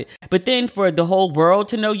part of it. But then for the whole world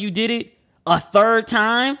to know you did it a third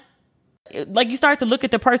time, like you start to look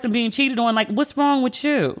at the person being cheated on, like, what's wrong with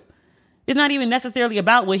you? It's not even necessarily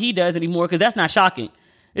about what he does anymore, because that's not shocking.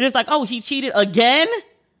 It's just like, oh, he cheated again?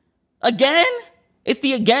 Again? It's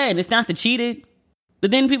the again. It's not the cheated.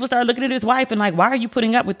 But then people start looking at his wife and like, why are you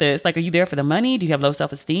putting up with this? Like, are you there for the money? Do you have low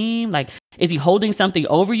self-esteem? Like, is he holding something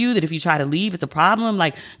over you that if you try to leave, it's a problem?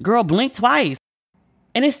 Like, girl, blink twice.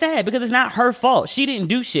 And it's sad because it's not her fault. She didn't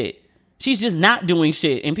do shit. She's just not doing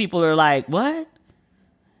shit. And people are like, what?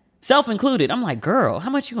 Self-included. I'm like, girl, how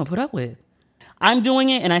much you gonna put up with? I'm doing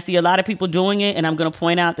it and I see a lot of people doing it, and I'm going to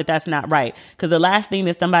point out that that's not right. Because the last thing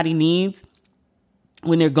that somebody needs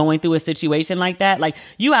when they're going through a situation like that, like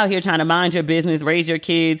you out here trying to mind your business, raise your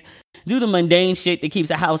kids, do the mundane shit that keeps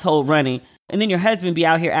a household running, and then your husband be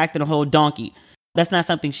out here acting a whole donkey. That's not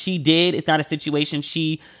something she did. It's not a situation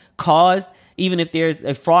she caused. Even if there's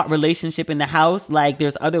a fraught relationship in the house, like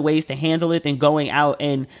there's other ways to handle it than going out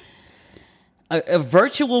and a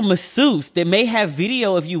virtual masseuse that may have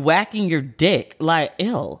video of you whacking your dick. Like,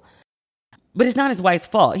 ill. But it's not his wife's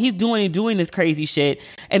fault. He's doing this crazy shit,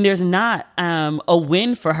 and there's not a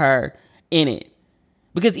win for her in it.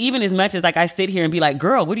 Because even as much as like I sit here and be like,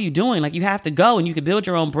 girl, what are you doing? Like, you have to go and you could build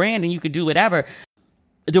your own brand and you could do whatever.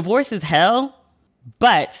 Divorce is hell,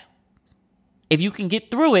 but if you can get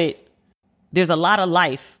through it, there's a lot of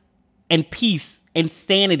life and peace and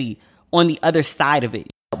sanity on the other side of it.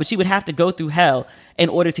 But she would have to go through hell in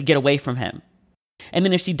order to get away from him. And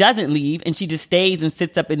then if she doesn't leave and she just stays and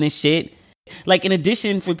sits up in this shit, like in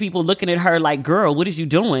addition for people looking at her like, girl, what is you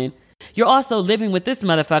doing? You're also living with this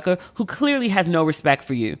motherfucker who clearly has no respect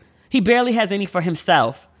for you. He barely has any for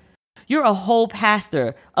himself. You're a whole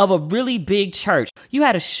pastor of a really big church. You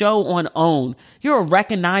had a show on OWN. You're a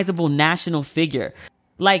recognizable national figure.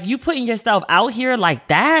 Like, you putting yourself out here like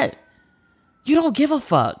that? You don't give a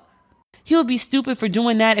fuck. He would be stupid for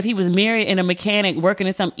doing that if he was married and a mechanic working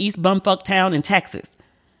in some East bumfuck town in Texas.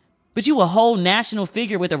 But you a whole national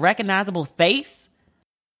figure with a recognizable face?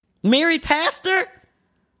 Married pastor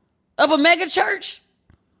of a mega church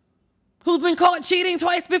who's been caught cheating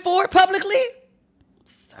twice before publicly?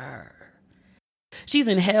 Sir. She's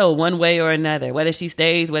in hell one way or another, whether she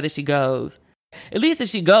stays, whether she goes. At least if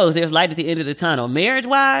she goes, there's light at the end of the tunnel.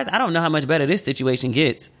 Marriage-wise, I don't know how much better this situation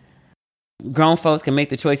gets. Grown folks can make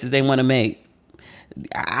the choices they want to make.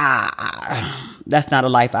 That's not a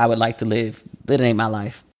life I would like to live. It ain't my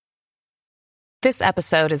life. This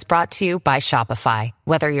episode is brought to you by Shopify.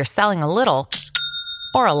 Whether you're selling a little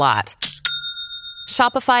or a lot,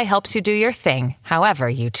 Shopify helps you do your thing, however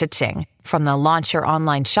you cha-ching. From the launch your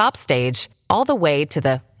online shop stage, all the way to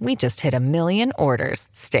the we just hit 1 million orders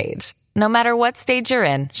stage. No matter what stage you're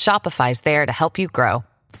in, Shopify's there to help you grow.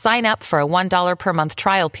 Sign up for a $1 per month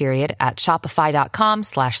trial period at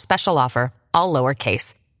shopify.com/special offer, all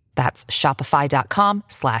lowercase. That's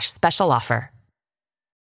shopify.com/special offer.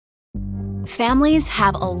 Families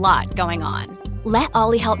have a lot going on. Let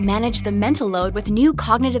Ollie help manage the mental load with new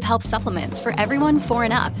cognitive help supplements for everyone 4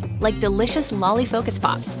 and up, like delicious Lolly Focus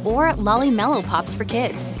Pops or Lolly Mellow Pops for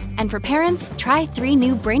kids. And for parents, try 3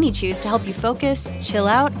 new Brainy Chews to help you focus, chill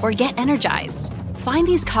out, or get energized. Find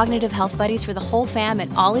these cognitive health buddies for the whole fam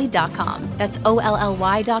at ollie.com. That's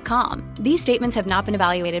OLLY.com. These statements have not been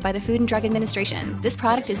evaluated by the Food and Drug Administration. This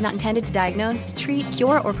product is not intended to diagnose, treat,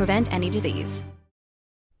 cure, or prevent any disease.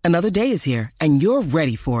 Another day is here, and you're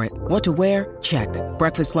ready for it. What to wear? Check.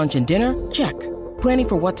 Breakfast, lunch, and dinner? Check. Planning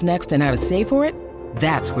for what's next and how to save for it?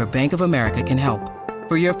 That's where Bank of America can help.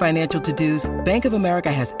 For your financial to-dos, Bank of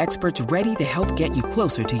America has experts ready to help get you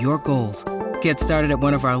closer to your goals. Get started at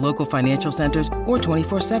one of our local financial centers or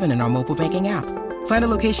 24/7 in our mobile banking app. Find a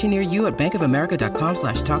location near you at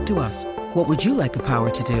bankofamerica.com/talktous. What would you like the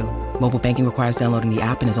power to do? Mobile banking requires downloading the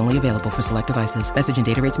app and is only available for select devices. Message and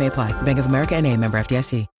data rates may apply. Bank of America NA, member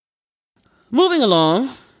FDIC. Moving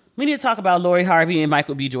along, We need to talk about Lori Harvey and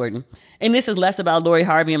Michael B. Jordan. And this is less about Lori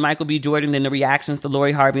Harvey and Michael B. Jordan than the reactions to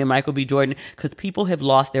Lori Harvey and Michael B. Jordan, because people have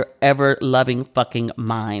lost their ever-loving fucking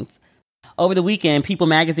minds. Over the weekend, People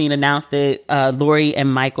magazine announced that Lori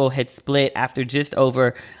and Michael had split after just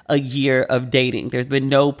over a year of dating. There's been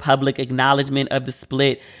no public acknowledgement of the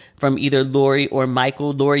split from either Lori or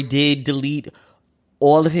Michael. Lori did delete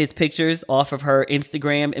all of his pictures off of her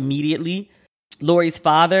Instagram immediately. Lori's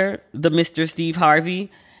father, the Mr. Steve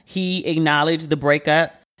Harvey, he acknowledged the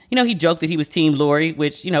breakup. You know, he joked that he was Team Lori,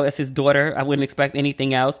 which, you know, as his daughter, I wouldn't expect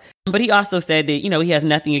anything else. But he also said that, you know, he has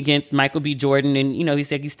nothing against Michael B. Jordan. And, you know, he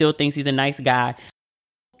said he still thinks he's a nice guy.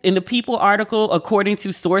 In the People article, according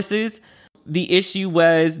to sources, the issue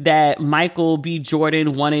was that Michael B.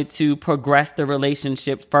 Jordan wanted to progress the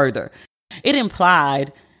relationship further. It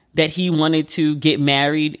implied that he wanted to get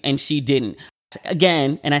married and she didn't.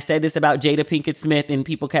 Again, and I said this about Jada Pinkett Smith, and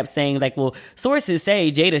people kept saying, like, well, sources say,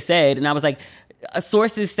 Jada said. And I was like,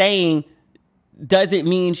 sources saying doesn't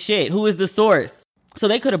mean shit. Who is the source? So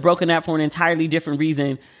they could have broken up for an entirely different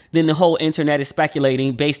reason than the whole internet is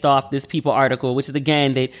speculating based off this People article, which is,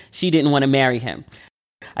 again, that she didn't want to marry him.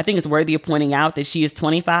 I think it's worthy of pointing out that she is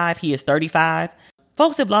 25, he is 35.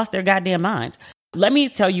 Folks have lost their goddamn minds. Let me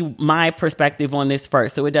tell you my perspective on this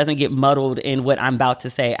first, so it doesn't get muddled in what I'm about to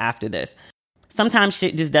say after this. Sometimes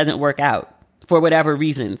shit just doesn't work out for whatever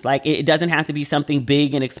reasons. Like, it doesn't have to be something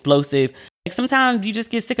big and explosive. Like, sometimes you just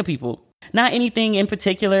get sick of people. Not anything in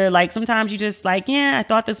particular. Like, sometimes you just like, yeah, I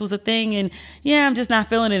thought this was a thing, and yeah, I'm just not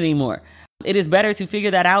feeling it anymore. It is better to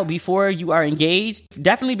figure that out before you are engaged,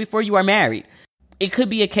 definitely before you are married. It could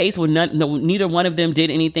be a case where neither one of them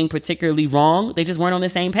did anything particularly wrong. They just weren't on the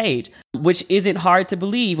same page, which isn't hard to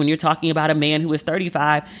believe when you're talking about a man who is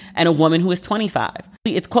 35 and a woman who is 25.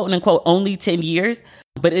 It's quote unquote only 10 years,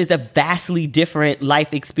 but it is a vastly different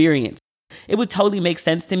life experience. It would totally make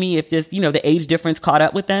sense to me if just, you know, the age difference caught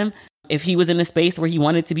up with them. If he was in a space where he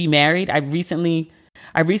wanted to be married. I recently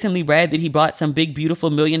read that he bought some big,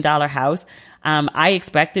 beautiful $1 million house. I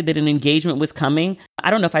expected that an engagement was coming. I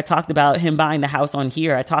don't know if I talked about him buying the house on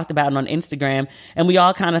here. I talked about it on Instagram, and we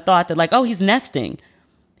all kind of thought that, like, oh, he's nesting.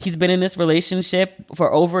 He's been in this relationship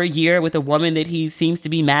for over a year with a woman that he seems to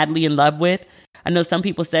be madly in love with. I know some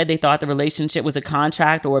people said they thought the relationship was a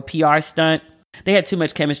contract or a PR stunt. They had too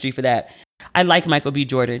much chemistry for that. I like Michael B.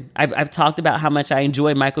 Jordan. I've talked about how much I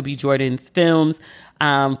enjoy Michael B. Jordan's films,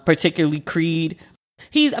 particularly Creed.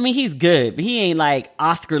 He's good, but he ain't like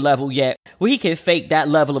Oscar level yet, where he can fake that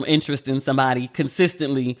level of interest in somebody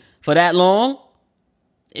consistently for that long.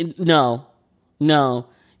 No.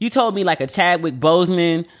 You told me like a Chadwick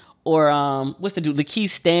Boseman or what's the dude, Lakeith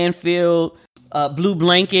Stanfield, Blue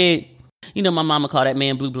Blanket. You know my mama called that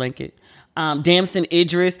man Blue Blanket. Damson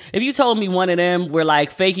Idris. If you told me one of them were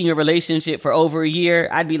like faking a relationship for over a year,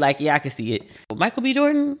 I'd be like, yeah, I could see it. Michael B.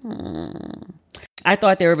 Jordan? I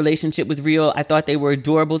thought their relationship was real. I thought they were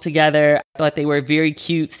adorable together. I thought they were a very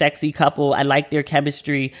cute, sexy couple. I liked their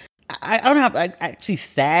chemistry. I don't know. I'm actually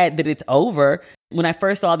sad that it's over. When I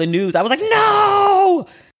first saw the news, I was like, no!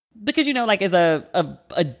 Because, you know, like as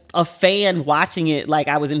a fan watching it, like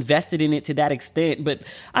I was invested in it to that extent. But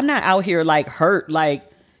I'm not out here like hurt, like,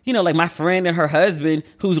 you know, like my friend and her husband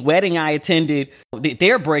whose wedding I attended,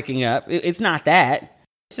 they're breaking up. It's not that.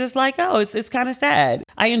 It's just like, oh, it's kind of sad.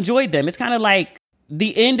 I enjoyed them. It's kind of like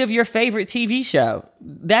the end of your favorite TV show.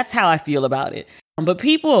 That's how I feel about it. But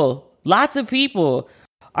people, lots of people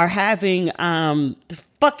are having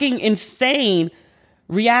fucking insane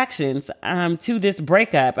reactions to this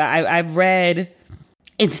breakup. I've read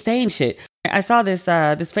insane shit. I saw this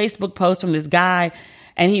Facebook post from this guy,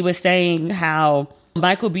 and he was saying how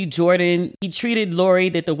Michael B. Jordan, he treated Lori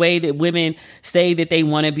the way that women say that they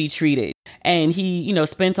want to be treated. And he, you know,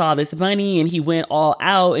 spent all this money and he went all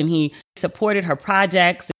out and he supported her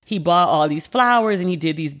projects. He bought all these flowers and he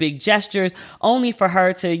did these big gestures only for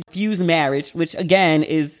her to refuse marriage, which again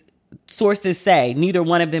is sources say. Neither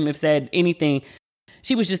one of them have said anything.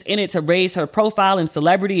 She was just in it to raise her profile and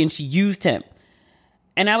celebrity, and she used him.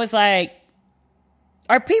 And I was like,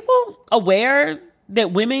 are people aware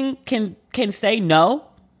that women can say no?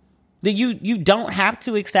 That you don't have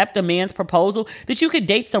to accept a man's proposal? That you could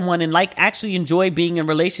date someone and like actually enjoy being in a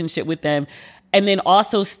relationship with them, and then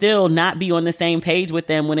also still not be on the same page with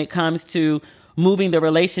them when it comes to moving the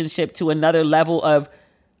relationship to another level of,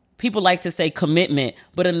 people like to say commitment,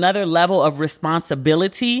 but another level of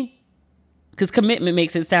responsibility? Because commitment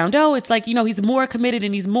makes it sound, oh, it's like, you know, he's more committed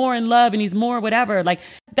and he's more in love and he's more whatever. Like,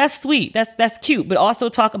 that's sweet. That's cute. But also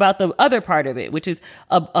talk about the other part of it, which is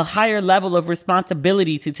a higher level of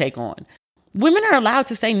responsibility to take on. Women are allowed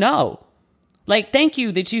to say no. Like, thank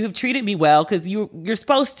you that you have treated me well, because you're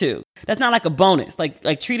supposed to. That's not like a bonus.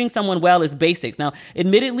 Like treating someone well is basics. Now,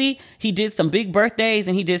 admittedly, he did some big birthdays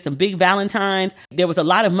and he did some big Valentines. There was a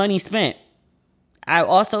lot of money spent. I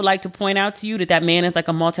also like to point out to you that man is like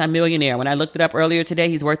a multimillionaire. When I looked it up earlier today,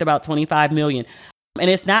 he's worth about $25 million. And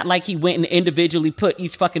it's not like he went and individually put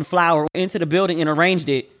each fucking flower into the building and arranged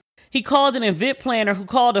it. He called an event planner who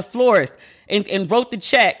called a florist and wrote the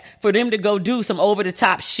check for them to go do some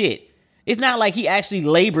over-the-top shit. It's not like he actually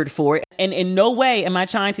labored for it. And in no way am I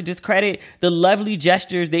trying to discredit the lovely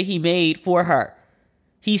gestures that he made for her.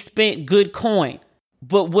 He spent good coin.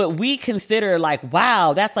 But what we consider like,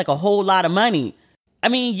 wow, that's like a whole lot of money. I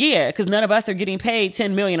mean, yeah, because none of us are getting paid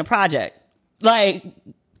 $10 million a project. Like,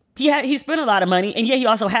 he spent a lot of money, and yeah, he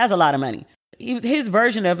also has a lot of money. His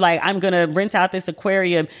version of like, I'm going to rent out this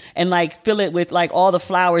aquarium and like fill it with like all the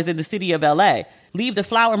flowers in the city of LA. Leave the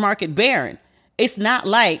flower market barren. It's not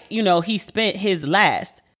like, he spent his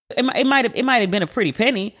last. It might have been a pretty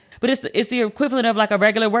penny, but it's the equivalent of like a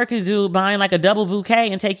regular working dude buying like a double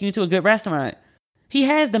bouquet and taking you to a good restaurant. He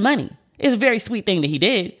has the money. It's a very sweet thing that he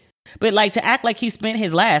did. But like to act like he spent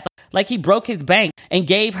his last, like he broke his bank and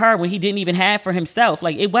gave her when he didn't even have for himself.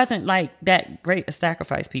 Like it wasn't like that great a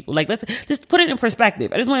sacrifice, people. Like let's just put it in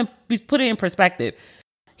perspective. I just want to put it in perspective.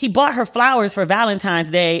 He bought her flowers for Valentine's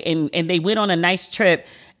Day and they went on a nice trip,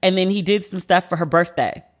 and then he did some stuff for her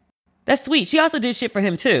birthday. That's sweet. She also did shit for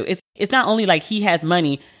him too. It's not only like he has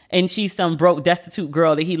money and she's some broke, destitute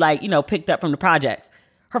girl that he picked up from the projects.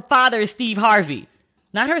 Her father is Steve Harvey,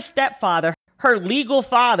 not her stepfather. Her legal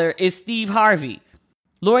father is Steve Harvey.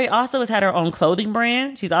 Lori also has had her own clothing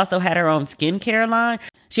brand. She's also had her own skincare line.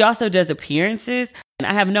 She also does appearances. And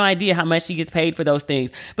I have no idea how much she gets paid for those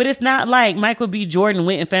things. But it's not like Michael B. Jordan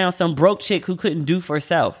went and found some broke chick who couldn't do for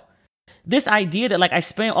herself. This idea that like I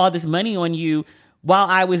spent all this money on you while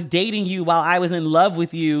I was dating you, while I was in love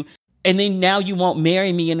with you, and then now you won't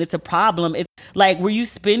marry me and it's a problem. It's like, were you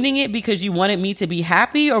spending it because you wanted me to be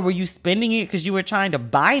happy, or were you spending it because you were trying to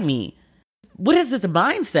buy me? What is this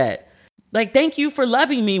mindset? Like, thank you for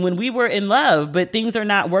loving me when we were in love, but things are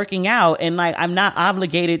not working out. And like, I'm not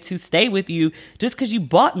obligated to stay with you just because you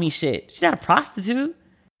bought me shit. She's not a prostitute.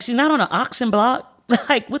 She's not on an auction block.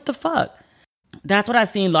 Like, what the fuck? That's what I've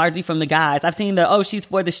seen largely from the guys. I've seen she's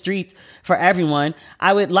for the streets for everyone.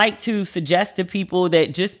 I would like to suggest to people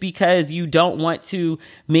that just because you don't want to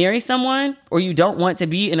marry someone or you don't want to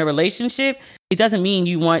be in a relationship, it doesn't mean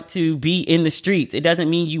you want to be in the streets. It doesn't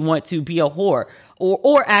mean you want to be a whore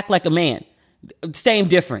or act like a man. Same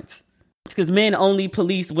difference. It's because men only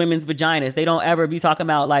police women's vaginas. They don't ever be talking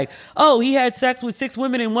about like, oh, he had sex with 6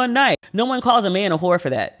 women in one night. No one calls a man a whore for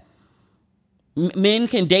that. Men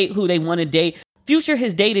can date who they want to date. Future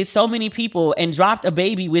has dated so many people and dropped a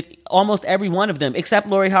baby with almost every one of them except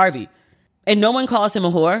Lori Harvey. And no one calls him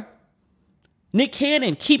a whore. Nick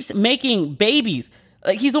Cannon keeps making babies.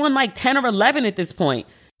 Like he's on like 10 or 11 at this point.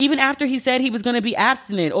 Even after he said he was going to be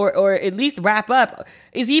abstinent or at least wrap up,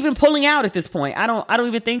 is he even pulling out at this point? I don't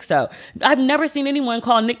even think so. I've never seen anyone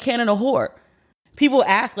call Nick Cannon a whore. People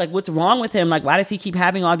ask, like, what's wrong with him? Like, why does he keep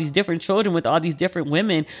having all these different children with all these different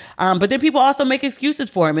women? But then people also make excuses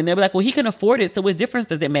for him. And they're like, well, he can afford it. So what difference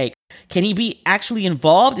does it make? Can he be actually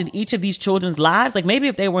involved in each of these children's lives? Like, maybe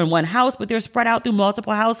if they were in one house, but they're spread out through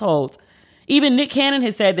multiple households. Even Nick Cannon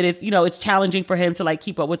has said that it's challenging for him to, like,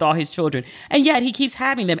 keep up with all his children. And yet he keeps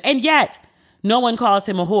having them. And yet no one calls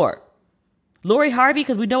him a whore. Lori Harvey,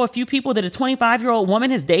 because we know a few people that a 25-year-old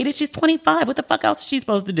woman has dated. She's 25. What the fuck else is she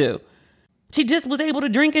supposed to do? She just was able to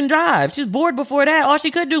drink and drive. She was bored before that. All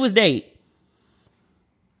she could do was date.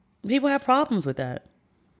 People have problems with that.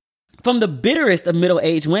 From the bitterest of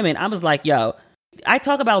middle-aged women, I was like, yo, I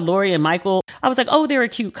talk about Lori and Michael. I was like, oh, they're a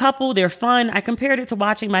cute couple. They're fun. I compared it to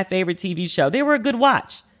watching my favorite TV show. They were a good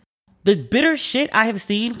watch. The bitter shit I have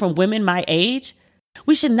seen from women my age,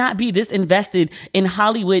 we should not be this invested in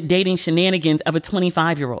Hollywood dating shenanigans of a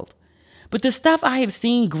 25-year-old. But the stuff I have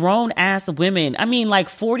seen grown-ass women, I mean like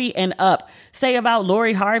 40 and up, say about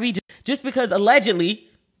Lori Harvey, just because allegedly,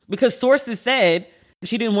 because sources said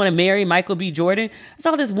she didn't want to marry Michael B. Jordan. I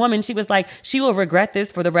saw this woman, she was like, she will regret this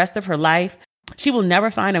for the rest of her life. She will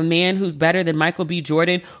never find a man who's better than Michael B.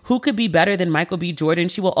 Jordan. Who could be better than Michael B. Jordan?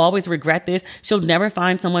 She will always regret this. She'll never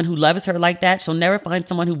find someone who loves her like that. She'll never find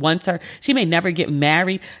someone who wants her. She may never get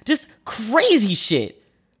married. Just crazy shit.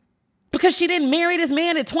 Because she didn't marry this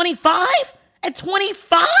man at 25? At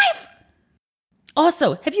 25?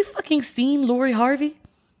 Also, have you fucking seen Lori Harvey?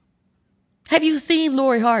 Have you seen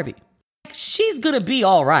Lori Harvey? She's gonna be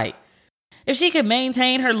all right. If she can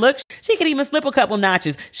maintain her looks, she could even slip a couple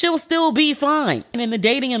notches. She'll still be fine in the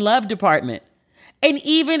dating and love department. And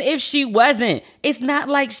even if she wasn't, it's not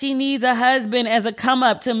like she needs a husband as a come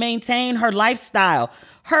up to maintain her lifestyle.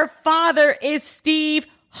 Her father is Steve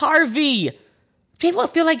Harvey. People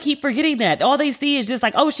feel like keep forgetting that. All they see is just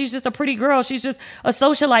like, oh, she's just a pretty girl. She's just a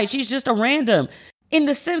socialite. She's just a random. In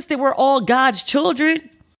the sense that we're all God's children.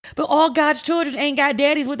 But all God's children ain't got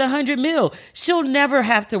daddies with 100 mil. She'll never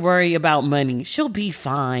have to worry about money. She'll be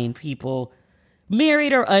fine, people.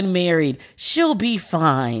 Married or unmarried, she'll be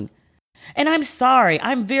fine. And I'm sorry.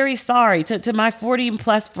 I'm very sorry to my 40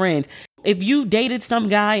 plus friends. If you dated some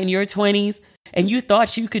guy in your 20s and you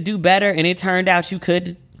thought you could do better and it turned out you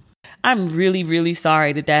could, I'm really, really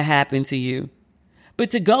sorry that happened to you. But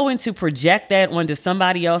to go and to project that onto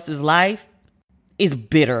somebody else's life is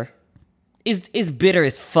bitter. Is bitter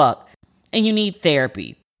as fuck. And you need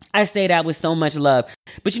therapy. I say that with so much love.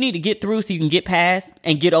 But you need to get through so you can get past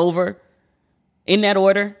and get over in that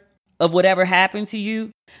order of whatever happened to you.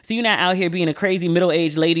 So you're not out here being a crazy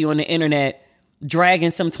middle-aged lady on the internet dragging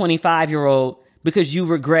some 25-year-old because you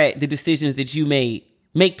regret the decisions that you made.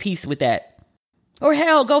 Make peace with that. Or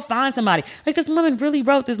hell, go find somebody. Like this woman really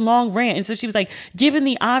wrote this long rant. And so she was like, given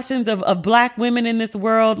the options of black women in this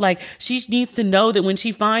world, like she needs to know that when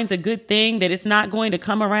she finds a good thing, that it's not going to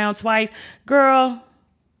come around twice. Girl,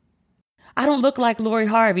 I don't look like Lori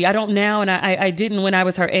Harvey. I don't now. And I didn't when I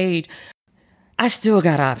was her age. I still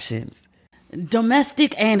got options.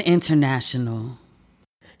 Domestic and international.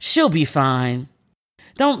 She'll be fine.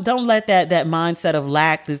 Don't let that mindset of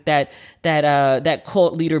lack, that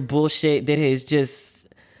cult leader bullshit that is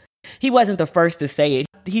just, he wasn't the first to say it.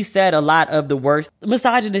 He said a lot of the worst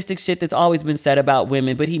misogynistic shit that's always been said about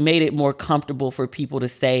women, but he made it more comfortable for people to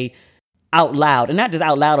say out loud, and not just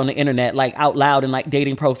out loud on the internet, like out loud in like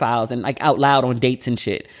dating profiles and like out loud on dates and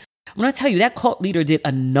shit. When I tell you that cult leader did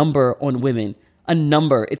a number on women, a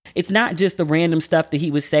number. It's not just the random stuff that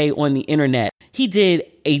he would say on the internet. He did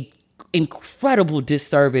a incredible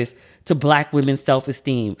disservice to black women's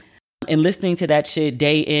self-esteem. And listening to that shit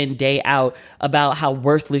day in, day out about how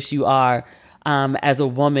worthless you are as a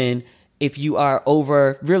woman if you are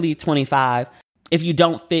over really 25, if you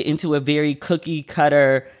don't fit into a very cookie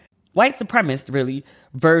cutter, white supremacist really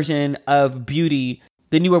version of beauty,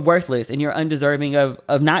 then you are worthless and you're undeserving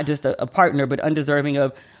of not just a partner, but undeserving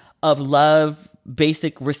of love,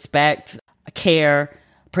 basic respect, care,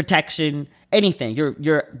 protection, anything.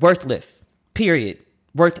 You're worthless, period.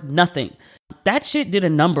 Worth nothing. That shit did a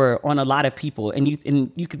number on a lot of people, and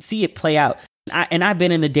you could see it play out. I've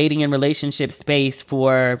been in the dating and relationship space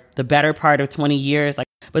for the better part of 20 years.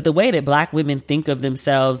 But the way that black women think of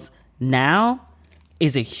themselves now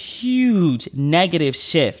is a huge negative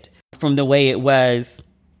shift from the way it was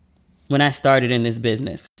when I started in this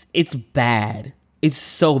business. It's bad. It's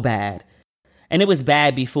so bad. And it was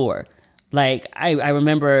bad before. Like, I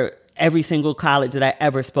remember every single college that I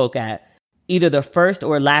ever spoke at, either the first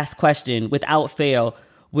or last question, without fail,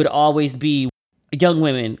 would always be young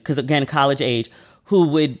women, because again, college age, who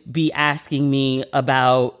would be asking me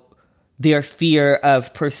about their fear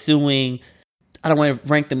of pursuing, I don't want to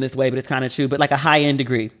rank them this way, but it's kind of true, but like a high-end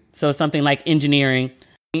degree. So something like engineering,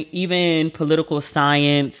 even political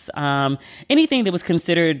science, anything that was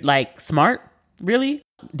considered like smart, really.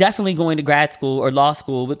 Definitely going to grad school or law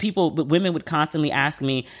school, but women would constantly ask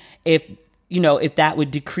me if that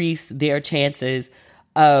would decrease their chances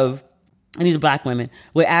of, and these are black women,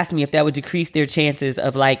 would ask me if that would decrease their chances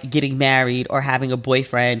of like getting married or having a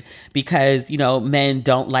boyfriend because, men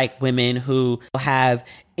don't like women who have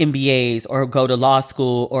MBAs or go to law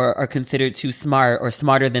school or are considered too smart or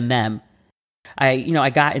smarter than them. I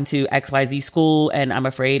got into XYZ school and I'm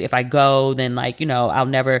afraid if I go, then I'll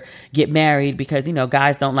never get married because,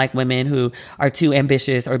 guys don't like women who are too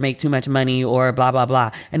ambitious or make too much money or blah, blah,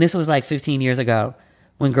 blah. And this was like 15 years ago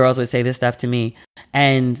when girls would say this stuff to me.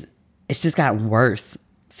 And it's just gotten worse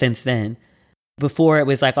since then. Before it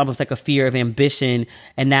was like almost like a fear of ambition.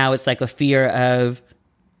 And now it's like a fear of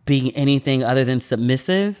being anything other than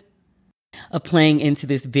submissive, of playing into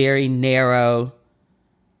this very narrow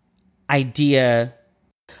idea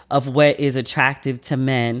of what is attractive to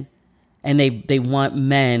men, and they want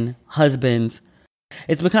men, husbands.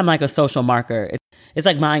 It's become like a social marker. It's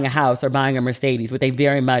like buying a house or buying a Mercedes, but they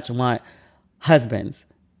very much want husbands,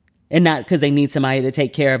 and not because they need somebody to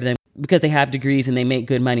take care of them, because they have degrees and they make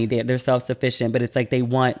good money. They're self-sufficient, but it's like they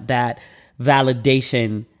want that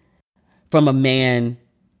validation from a man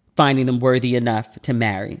finding them worthy enough to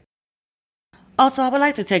marry. Also, I would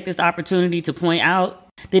like to take this opportunity to point out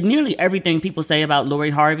that nearly everything people say about Lori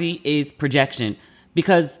Harvey is projection,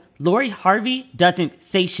 because Lori Harvey doesn't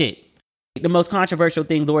say shit. The most controversial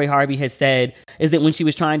thing Lori Harvey has said is that when she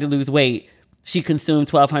was trying to lose weight, she consumed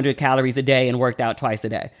 1,200 calories a day and worked out twice a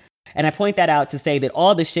day. And I point that out to say that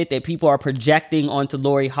all the shit that people are projecting onto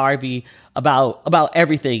Lori Harvey about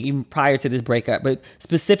everything, even prior to this breakup, but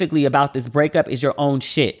specifically about this breakup, is your own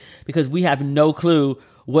shit. Because we have no clue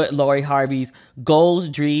what Lori Harvey's goals,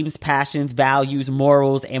 dreams, passions, values,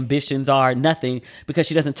 morals, ambitions are. Nothing, because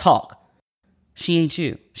she doesn't talk. She ain't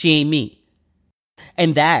you. She ain't me.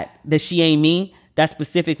 And that she ain't me, that's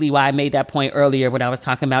specifically why I made that point earlier when I was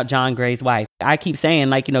talking about John Gray's wife. I keep saying,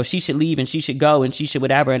 like, you know, she should leave and she should go and she should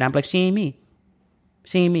whatever. And I'm like, she ain't me.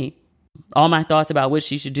 She ain't me. All my thoughts about what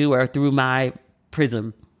she should do are through my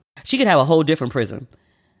prism. She could have a whole different prism.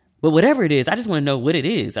 But whatever it is, I just want to know what it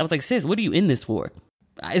is. I was like, sis, what are you in this for?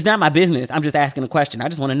 It's not my business. I'm just asking a question. I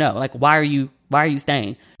just want to know, like, why are you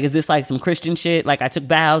staying? Is this like some Christian shit? Like, I took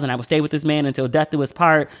vows and I would stay with this man until death do us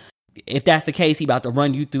part. If that's the case, he about to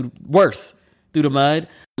run you through the mud.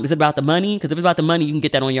 Is it about the money? Because if it's about the money, you can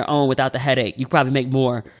get that on your own without the headache. You probably make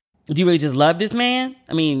more. Do you really just love this man?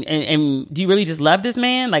 I mean, and do you really just love this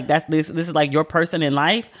man? Like, this is like your person in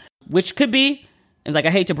life, which could be. It's like,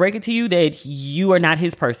 I hate to break it to you that you are not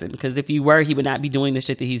his person, because if you were, he would not be doing the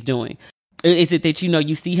shit that he's doing. Is it that, you know,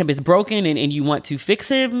 you see him as broken and you want to fix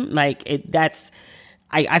him? Like, that's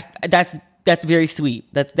very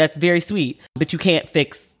sweet. That's very sweet. But you can't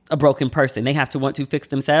fix a broken person. They have to want to fix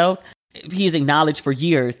themselves. He has acknowledged for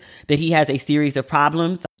years that he has a series of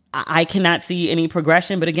problems. I cannot see any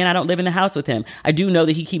progression, but again, I don't live in the house with him. I do know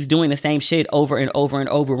that he keeps doing the same shit over and over and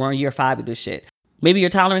over. We're on year 5 of this shit. Maybe your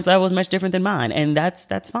tolerance level is much different than mine, and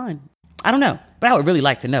that's fine. I don't know, but I would really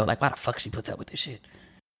like to know, like, why the fuck she puts up with this shit.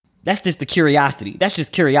 That's just the curiosity. That's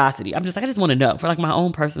just curiosity. I'm just like, I just want to know for like my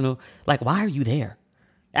own personal, like, why are you there?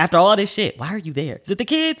 After all this shit, why are you there? Is it the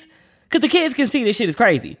kids? Because the kids can see this shit is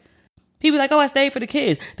crazy. People like, oh, I stayed for the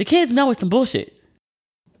kids. The kids know it's some bullshit.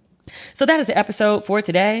 So that is the episode for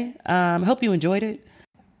today. I hope you enjoyed it.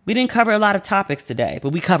 We didn't cover a lot of topics today, but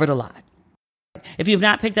we covered a lot. If you have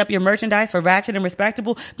not picked up your merchandise for Ratchet and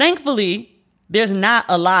Respectable, thankfully, there's not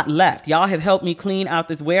a lot left. Y'all have helped me clean out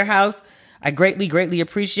this warehouse. I greatly, greatly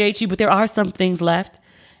appreciate you, but there are some things left.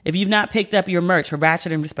 If you've not picked up your merch for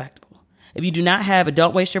Ratchet and Respectable, if you do not have a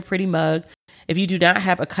Don't Waste Your Pretty mug, if you do not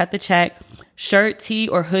have a Cut the Check shirt, tee,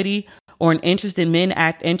 or hoodie, or an Interested Men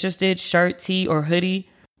Act Interested shirt, tee, or hoodie,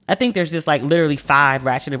 I think there's just like literally 5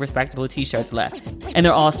 Ratchet and Respectable t-shirts left. And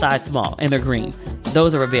they're all size small and they're green.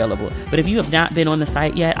 Those are available. But if you have not been on the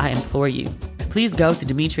site yet, I implore you, please go to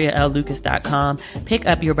DemetriaLLucas.com, pick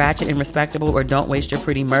up your Ratchet and Respectable or Don't Waste Your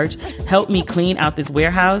Pretty merch. Help me clean out this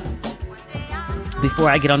warehouse before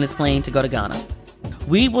I get on this plane to go to Ghana.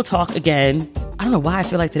 We will talk again. I don't know why I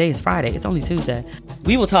feel like today is Friday. It's only Tuesday.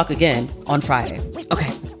 We will talk again on Friday.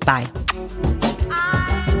 Okay, bye.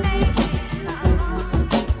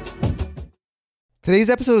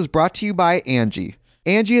 Today's episode is brought to you by Angie.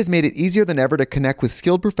 Angie has made it easier than ever to connect with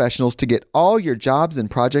skilled professionals to get all your jobs and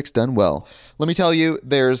projects done well. Let me tell you,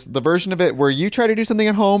 there's the version of it where you try to do something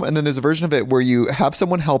at home, and then there's a version of it where you have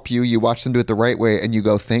someone help you, you watch them do it the right way, and you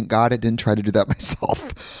go, thank God I didn't try to do that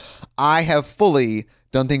myself. I have fully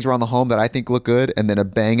done things around the home that I think look good, and then a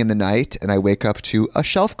bang in the night, and I wake up to a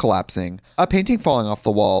shelf collapsing, a painting falling off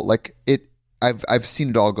the wall. Like, I've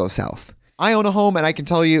seen it all go south. I own a home, and I can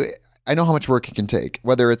tell you, I know how much work it can take.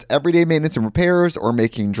 Whether it's everyday maintenance and repairs or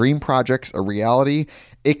making dream projects a reality,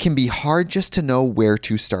 it can be hard just to know where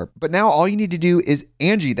to start. But now all you need to do is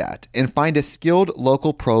Angie that and find a skilled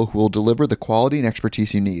local pro who will deliver the quality and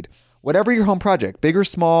expertise you need. Whatever your home project, big or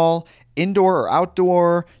small, indoor or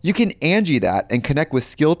outdoor, you can Angie that and connect with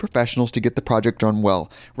skilled professionals to get the project done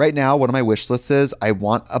well. Right now, one of my wish lists is I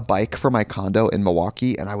want a bike for my condo in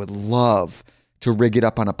Milwaukee, and I would love to rig it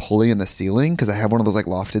up on a pulley in the ceiling because I have one of those like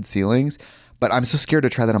lofted ceilings, but I'm so scared to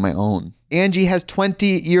try that on my own. Angie has 20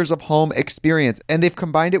 years of home experience, and they've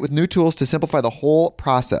combined it with new tools to simplify the whole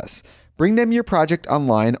process. Bring them your project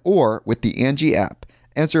online or with the Angie app.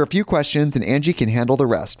 Answer a few questions and Angie can handle the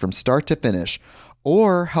rest from start to finish,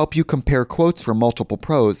 or help you compare quotes from multiple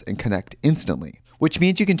pros and connect instantly, which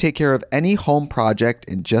means you can take care of any home project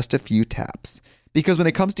in just a few taps. Because when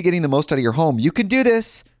it comes to getting the most out of your home, you can do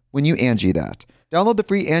this when you Angie that. Download the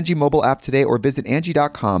free Angie mobile app today or visit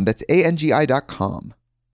Angie.com. That's ANGI.com.